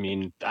 So, I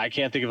mean, I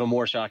can't think of a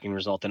more shocking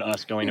result than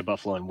us going to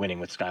Buffalo and winning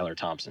with Skylar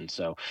Thompson.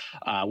 So,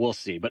 we'll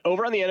see. But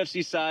over on the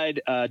NFC side,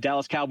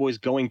 Dallas Cowboys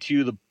going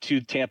to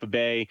Tampa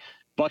Bay.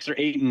 Bucks are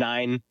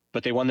 8-9,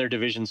 but they won their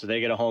division, so they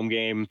get a home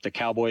game. The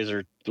Cowboys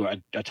are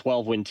a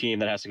 12-win team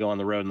that has to go on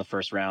the road in the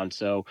first round.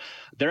 So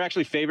they're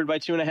actually favored by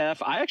 2.5.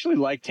 I actually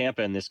like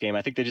Tampa in this game.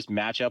 I think they just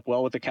match up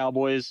well with the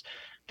Cowboys.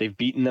 They've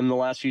beaten them the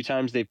last few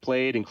times they've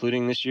played,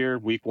 including this year,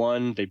 week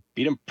 1. They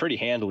beat them pretty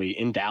handily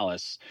in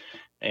Dallas.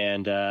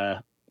 And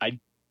I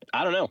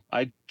don't know.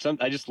 I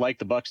just like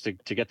the Bucks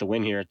to get the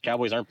win here.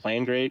 Cowboys aren't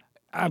playing great.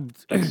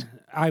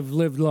 I've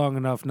lived long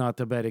enough not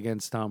to bet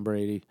against Tom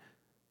Brady.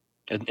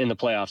 In the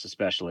playoffs,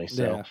 especially.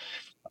 So,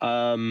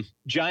 yeah.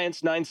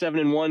 Giants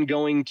 9-7-1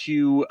 going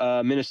to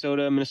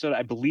Minnesota. Minnesota,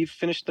 I believe,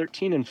 finished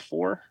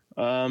 13-4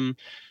 on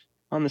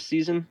the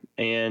season,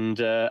 and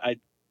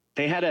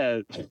they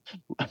had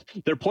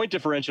their point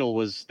differential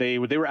was they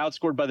were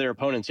outscored by their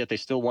opponents, yet they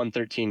still won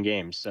 13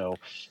 games. So,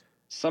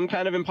 some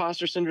kind of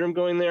imposter syndrome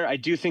going there. I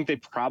do think they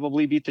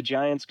probably beat the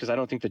Giants, because I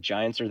don't think the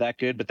Giants are that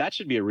good, but that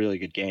should be a really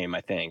good game, I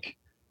think.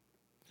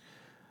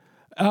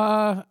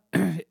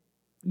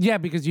 Yeah,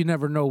 because you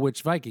never know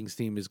which Vikings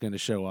team is going to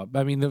show up.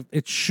 I mean,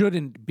 it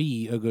shouldn't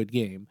be a good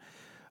game.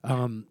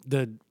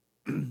 The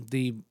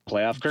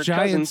playoff Kirk Giants,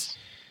 Cousins.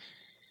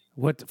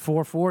 What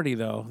 440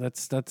 though?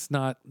 That's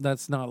not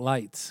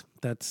lights.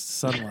 That's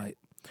sunlight.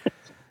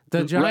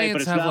 The Giants right,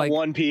 but it's have not like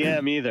 1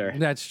 p.m. either.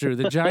 That's true.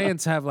 The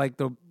Giants have like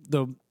the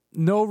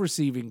no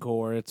receiving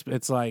core.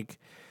 It's like.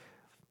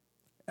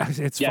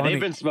 It's funny.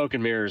 They've been smoke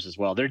and mirrors as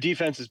well. Their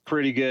defense is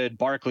pretty good.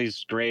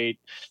 Barkley's great.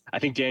 I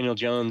think Daniel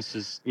Jones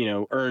has,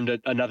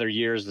 earned another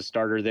year as the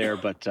starter there.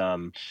 But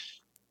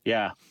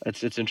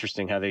it's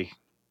interesting how they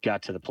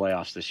got to the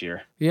playoffs this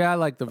year. Yeah, I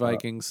like the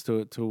Vikings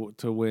to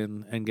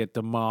win and get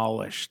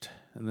demolished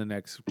in the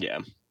next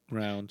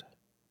round.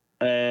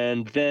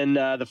 And then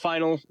the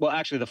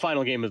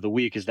final game of the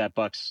week is that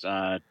Bucks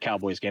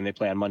Cowboys game they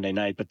play on Monday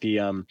night. But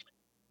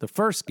the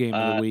first game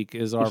of the week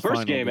is our the first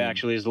final game,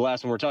 actually, is the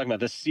last one we're talking about.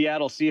 The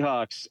Seattle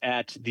Seahawks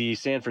at the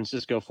San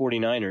Francisco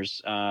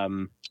 49ers.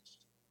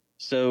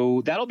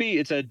 So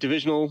it's a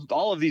divisional.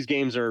 All of these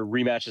games are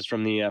rematches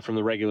from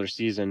the regular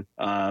season.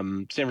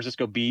 San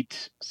Francisco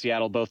beat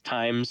Seattle both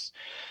times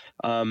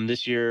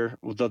this year.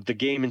 The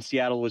game in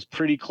Seattle was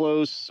pretty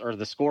close, or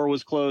the score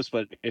was close,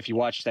 but if you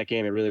watched that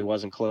game, it really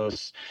wasn't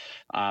close.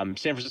 San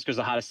Francisco is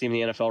the hottest team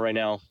in the NFL right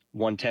now,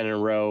 won 10 in a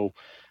row.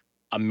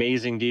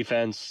 Amazing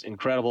defense,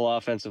 incredible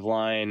offensive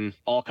line,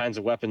 all kinds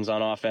of weapons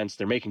on offense.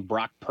 They're making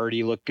Brock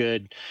Purdy look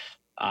good.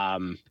 I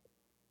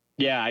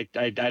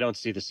don't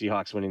see the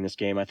Seahawks winning this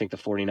game. I think the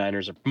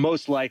 49ers are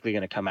most likely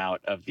going to come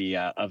out of the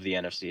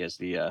NFC as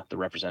the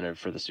representative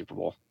for the Super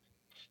Bowl.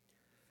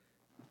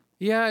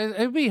 Yeah,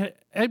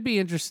 it'd be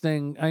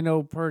interesting. I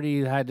know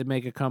Purdy had to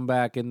make a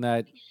comeback in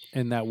that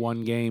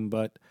one game,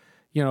 but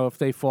if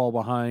they fall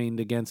behind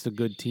against a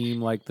good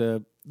team like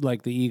the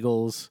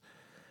Eagles,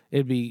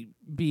 it'd be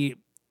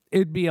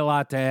a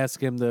lot to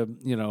ask him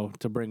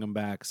to bring him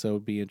back. So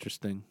it'd be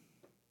interesting.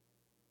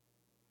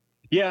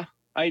 Yeah,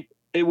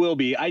 it will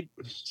be.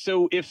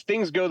 So if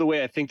things go the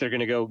way I think they're going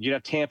to go, you'd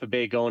have Tampa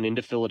Bay going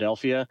into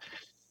Philadelphia.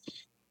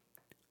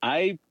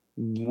 I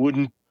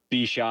wouldn't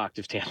be shocked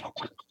if Tampa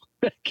won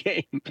that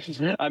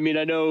game. I mean,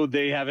 I know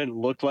they haven't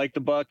looked like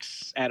the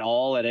Bucks at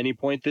all at any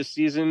point this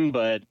season,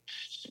 but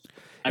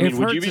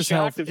would you be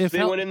shocked if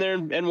they went in there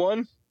and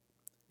won?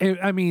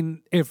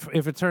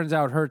 If it turns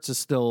out Hurts is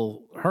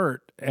still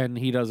hurt and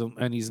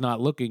he's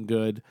not looking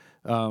good,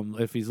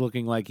 if he's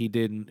looking like he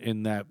did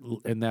in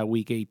that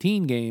Week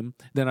 18 game,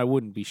 then I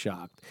wouldn't be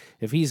shocked.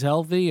 If he's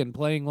healthy and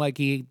playing like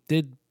he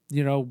did,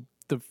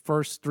 the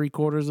first 3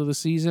 quarters of the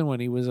season when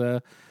he was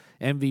a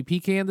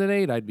MVP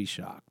candidate, I'd be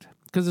shocked,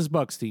 because this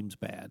Bucks team's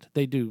bad.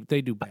 They do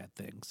bad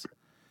things.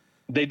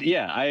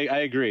 I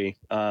agree.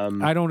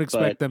 I don't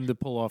expect them to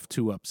pull off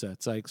 2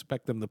 upsets. I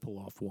expect them to pull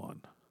off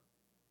 1.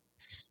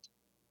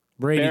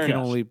 Brady Fair can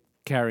enough. only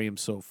carry him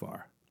so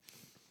far.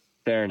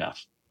 Fair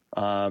enough.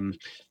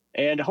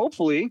 And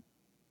hopefully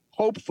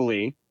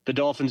the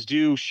Dolphins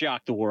do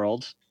shock the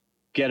world,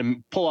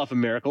 pull off a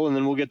miracle, and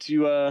then we'll get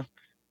to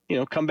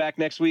come back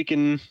next week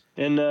and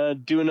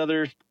do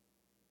another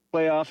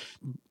playoff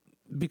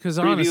Because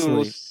preview.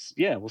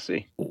 honestly, We'll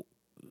see.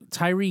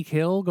 Tyreek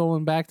Hill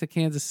going back to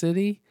Kansas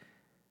City,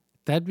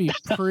 that'd be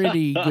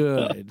pretty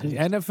good.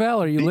 NFL,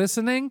 are you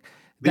listening?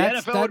 The That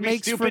NFL would be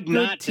makes for stupid good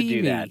not to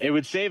do TV. that. It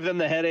would save them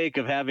the headache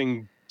of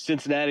having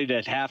Cincinnati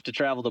to have to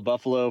travel to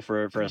Buffalo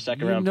for a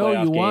second round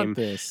playoff you game. Want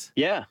this.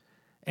 Yeah.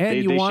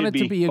 And you want it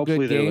to be a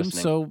hopefully good game,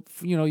 listening. so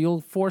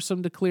you'll force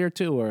him to clear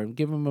too, or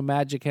give him a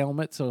magic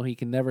helmet so he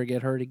can never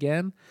get hurt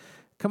again.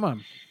 Come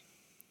on.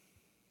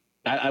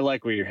 I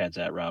like where your head's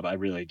at, Rob. I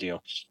really do.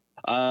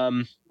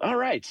 All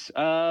right.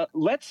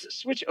 Let's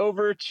switch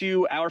over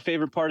to our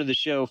favorite part of the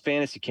show,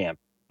 Fantasy Camp.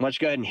 Why don't you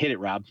go ahead and hit it,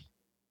 Rob?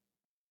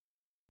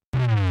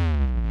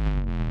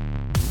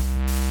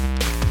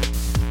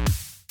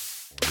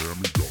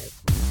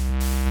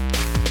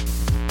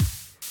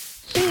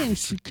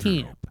 Fantasy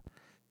Camp.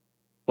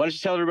 Why don't you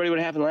tell everybody what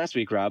happened last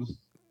week, Rob?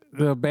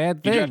 The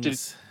bad You things.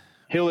 drafted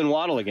Hill and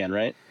Waddle again,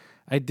 right?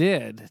 I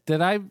did.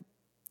 Did I?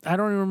 I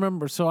don't even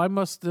remember. So I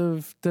must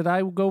have. Did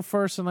I go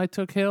first and I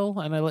took Hill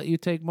and I let you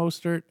take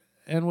Mostert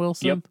and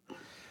Wilson? Yep.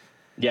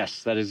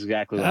 Yes, that is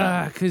exactly what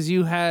happened. Because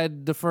you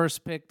had the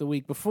first pick the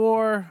week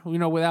before.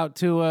 Without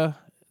Tua,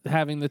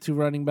 having the two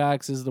running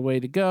backs is the way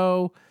to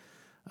go.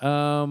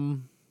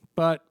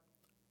 But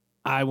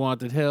I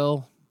wanted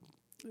Hill,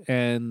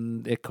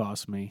 and it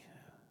cost me.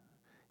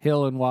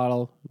 Hill and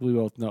Waddle, we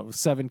both know,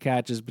 7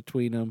 catches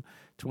between them,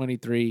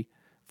 23,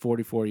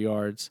 44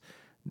 yards.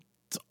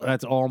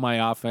 That's all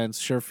my offense.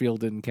 Sherfield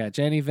didn't catch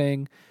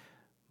anything.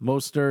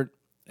 Mostert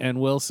and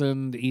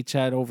Wilson each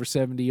had over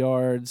 70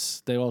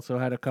 yards. They also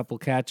had a couple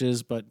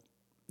catches, but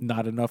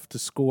not enough to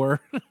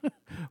score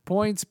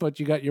points,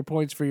 but you got your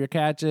points for your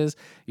catches.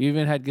 You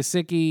even had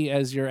Gesicki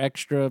as your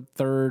extra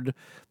third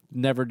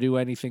never do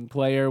anything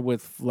player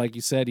with, like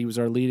you said, he was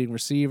our leading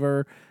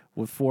receiver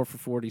with 4 for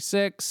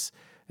 46.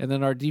 And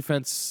then our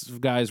defense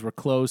guys were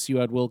close. You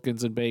had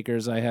Wilkins and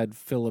Bakers. I had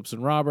Phillips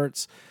and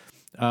Roberts.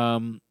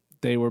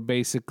 They were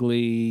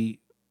basically,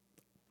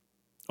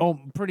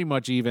 pretty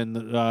much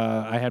even.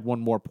 I had one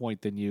more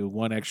point than you,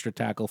 one extra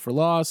tackle for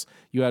loss.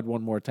 You had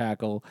one more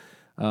tackle.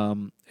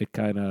 It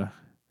kind of,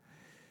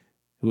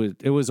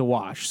 it was a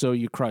wash. So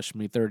you crushed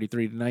me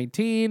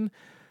 33-19,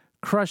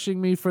 crushing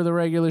me for the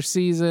regular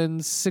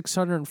season,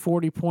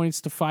 640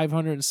 points to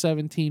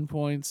 517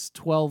 points,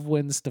 12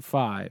 wins to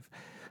 5.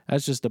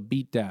 That's just a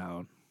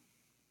beatdown.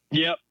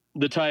 Yep.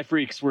 The Tie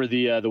Freaks were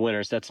the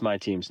winners. That's my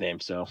team's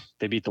name. So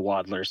they beat the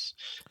Waddlers.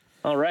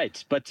 All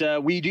right. But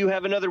we do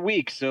have another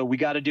week, so we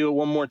got to do it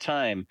one more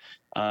time.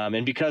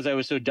 And because I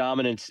was so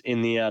dominant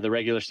in the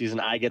regular season,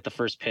 I get the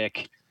first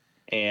pick.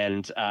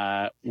 And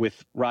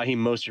with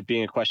Raheem Mostert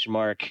being a question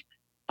mark,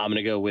 I'm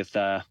going to go with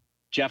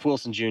Jeff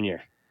Wilson Jr.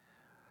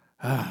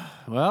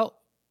 Well,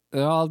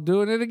 they're all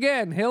doing it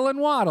again. Hill and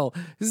Waddle.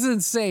 This is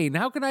insane.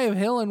 How can I have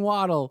Hill and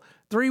Waddle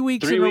 3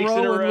 weeks in a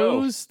row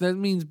and lose? That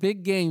means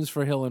big games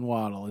for Hill and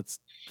Waddle.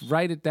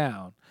 Write it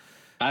down.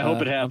 I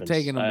hope it happens. I'm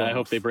taking them I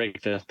hope they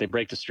break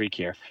the streak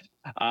here.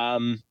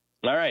 All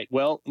right.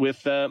 Well,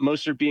 with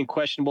Mostert being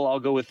questionable, I'll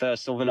go with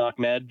Sylvan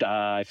Ahmed.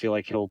 I feel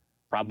like he'll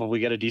probably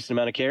get a decent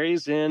amount of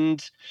carries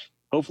and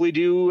hopefully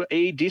do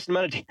a decent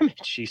amount of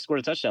damage. He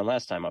scored a touchdown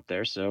last time up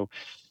there, so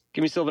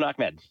give me Sylvan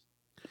Ahmed.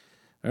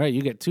 All right,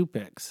 you get 2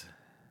 picks.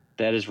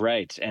 That is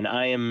right. And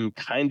I am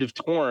kind of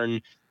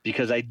torn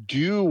because I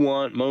do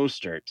want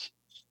Mostert.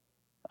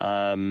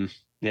 And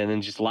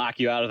then just lock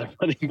you out of the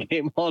running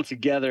game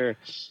altogether.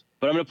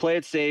 But I'm going to play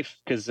it safe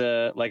because,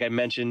 like I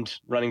mentioned,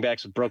 running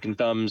backs with broken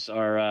thumbs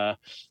are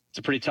it's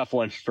a pretty tough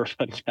one for a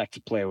running back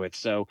to play with.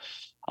 So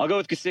I'll go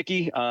with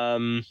Gesicki.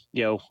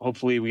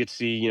 Hopefully we get to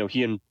see,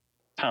 he and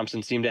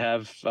Thompson seem to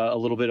have a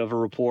little bit of a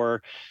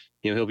rapport.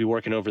 He'll be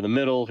working over the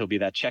middle. He'll be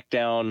that check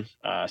down,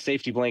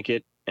 safety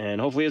blanket, and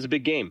hopefully he has a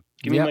big game.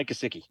 Give me Mike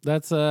Gesicki.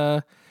 That's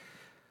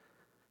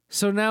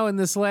so now in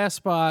this last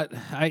spot,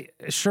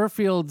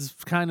 Sherfield's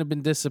kind of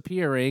been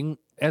disappearing.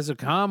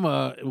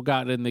 Ezekama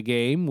got in the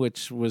game,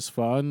 which was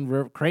fun.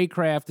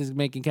 Craycraft is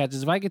making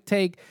catches. If I could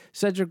take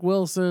Cedric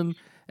Wilson,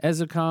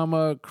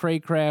 Ezekama,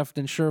 Craycraft,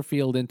 and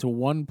Sherfield into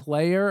one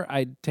player,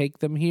 I'd take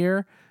them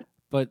here.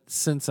 But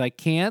since I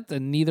can't,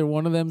 and neither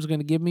one of them is going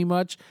to give me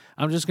much,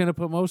 I'm just going to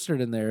put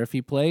Mostert in there. If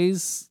he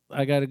plays,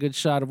 I got a good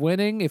shot of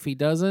winning. If he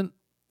doesn't,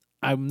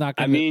 I'm not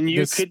going to. I mean,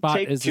 you could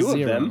take 2 of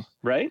them,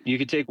 right? You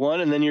could take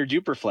one, and then you're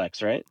duper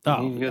flex, right?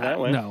 Oh, you can go that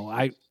way. No,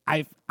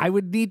 I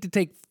would need to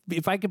take.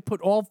 If I could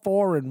put all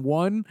 4 in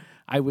one,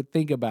 I would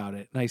think about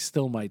it, and I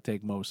still might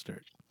take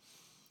Mostert.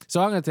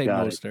 So I'm going to take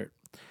Mostert,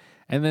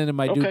 and then in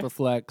my duper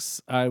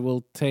flex, I'm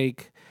just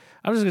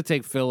going to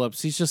take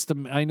Phillips. He's just.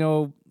 I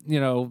know.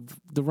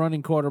 The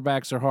running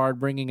quarterbacks are hard.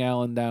 Bringing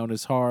Allen down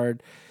is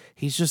hard.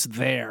 he's just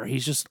there.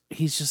 He's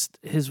just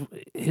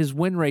his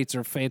win rates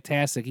are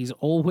fantastic. He's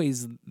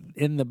always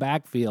in the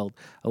backfield.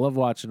 I love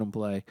watching him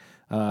play.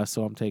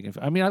 So I'm taking.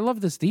 I mean, I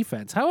love this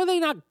defense. How are they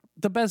not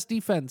the best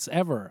defense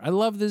ever? I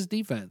love this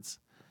defense.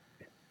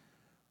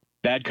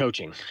 Bad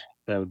coaching.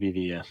 That would be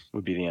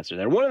the answer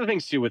there. One of the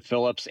things too with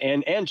Phillips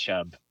and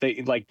Chubb, they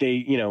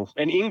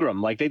and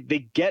Ingram, like they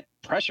get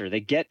pressure, they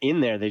get in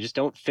there, they just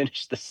don't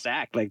finish the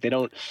sack. Like they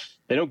don't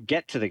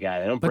get to the guy,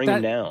 they don't bring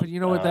him down. But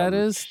you know what that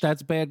is?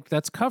 That's bad.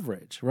 That's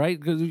coverage, right?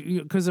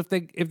 Because if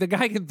the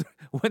guy can,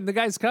 when the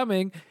guy's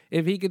coming,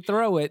 if he can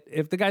throw it,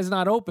 if the guy's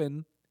not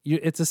open,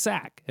 it's a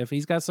sack. If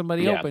he's got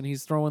somebody open,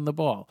 he's throwing the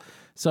ball.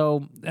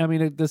 So I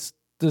mean, this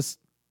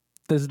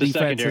defense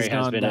secondary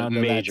has been down a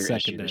to major that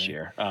issue this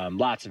year.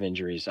 Lots of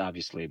injuries,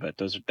 obviously, but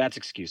that's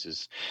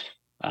excuses.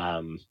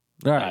 All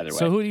right. Either way.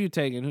 So who are you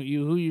taking?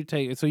 Who you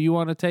taking? So you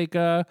want to take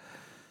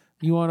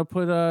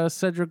put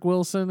Cedric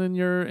Wilson in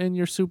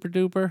your super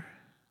duper?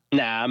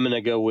 Nah, I'm gonna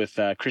go with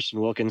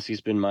Christian Wilkins. He's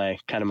been my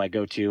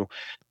go-to.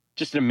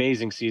 Just an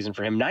amazing season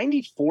for him.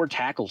 94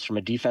 tackles from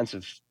a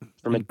defensive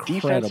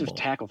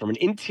tackle, from an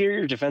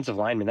interior defensive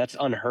lineman. That's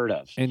unheard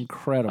of.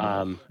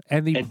 Incredible.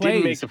 And he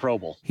didn't make the Pro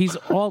Bowl.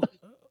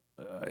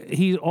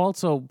 He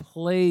also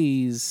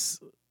plays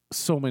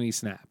so many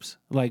snaps.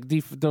 Like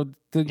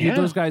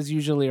those guys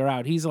usually are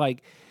out. He's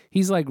like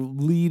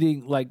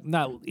leading,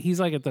 he's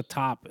like at the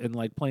top and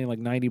like playing like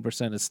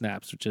 90% of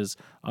snaps, which is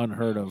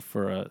unheard of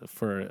for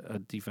a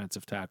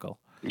defensive tackle.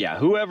 Yeah,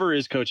 whoever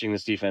is coaching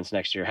this defense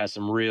next year has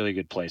some really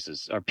good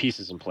pieces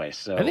in place.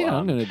 So I think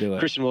I'm going to do it.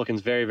 Christian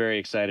Wilkins, very, very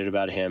excited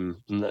about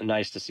him.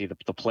 Nice to see the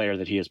player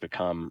that he has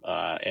become.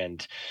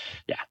 And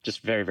yeah, just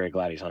very, very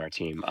glad he's on our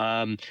team.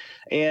 And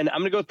I'm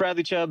going to go with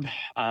Bradley Chubb.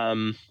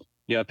 I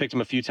picked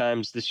him a few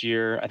times this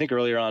year. I think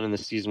earlier on in the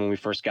season when we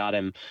first got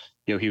him,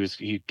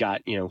 he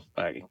got not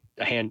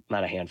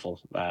a handful.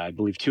 I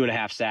believe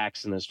 2.5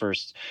 sacks in those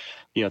first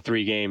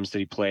 3 games that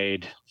he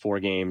played, 4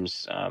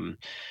 games.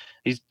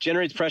 He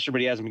generates pressure, but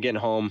he hasn't been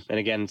getting home. And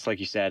again, it's like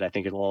you said, I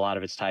think a lot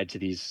of it's tied to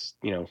these,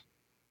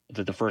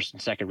 the first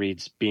and second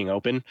reads being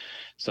open.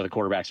 So the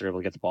quarterbacks are able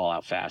to get the ball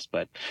out fast.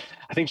 But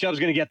I think Chubb's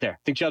going to get there. I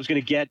think Chubb's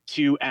going to get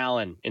to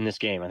Allen in this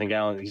game. I think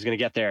he's going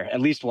to get there at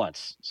least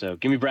once. So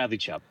give me Bradley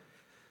Chubb.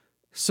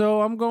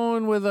 So I'm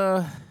going with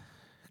a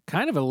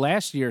kind of a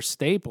last year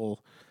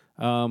staple.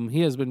 He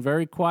has been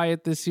very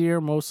quiet this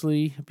year,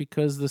 mostly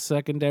because of the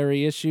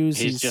secondary issues.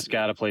 He's just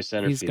got to play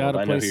center field. He's got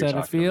to play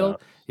center field.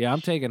 Yeah,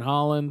 I'm taking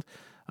Holland.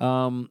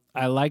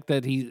 I like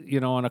that he,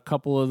 on a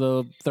couple of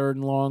the 3rd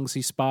and longs,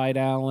 he spied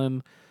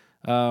Allen.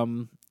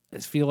 I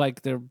feel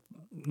like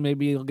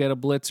maybe he'll get a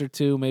blitz or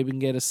 2, maybe he can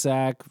get a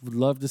sack. Would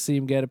love to see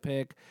him get a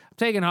pick. I'm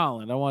taking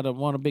Holland. I want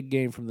a big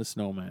game from the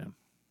Snowman.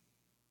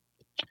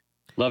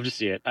 Love to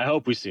see it. I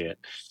hope we see it.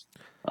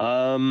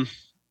 All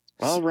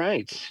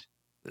right.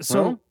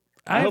 So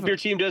I hope your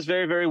team does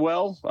very, very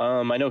well.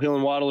 I know Hill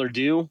and Waddle are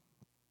due,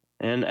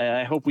 and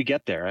I hope we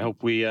get there. I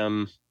hope we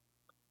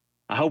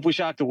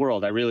shock the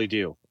world. I really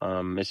do.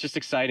 It's just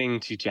exciting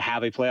to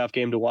have a playoff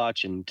game to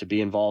watch and to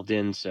be involved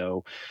in.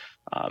 So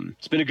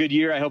it's been a good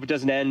year. I hope it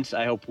doesn't end.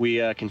 I hope we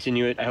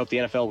continue it. I hope the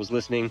NFL was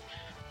listening,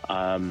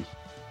 and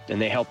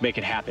they helped make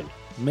it happen.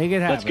 Make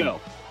it happen.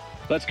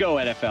 Let's go,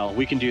 NFL.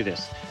 We can do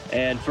this.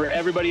 And for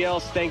everybody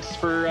else, thanks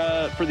for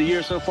the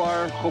year so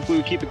far. Hopefully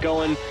we keep it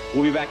going.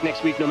 We'll be back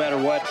next week no matter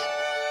what.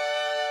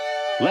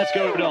 Let's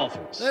go,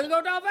 Dolphins. Let's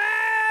go, Dolphins!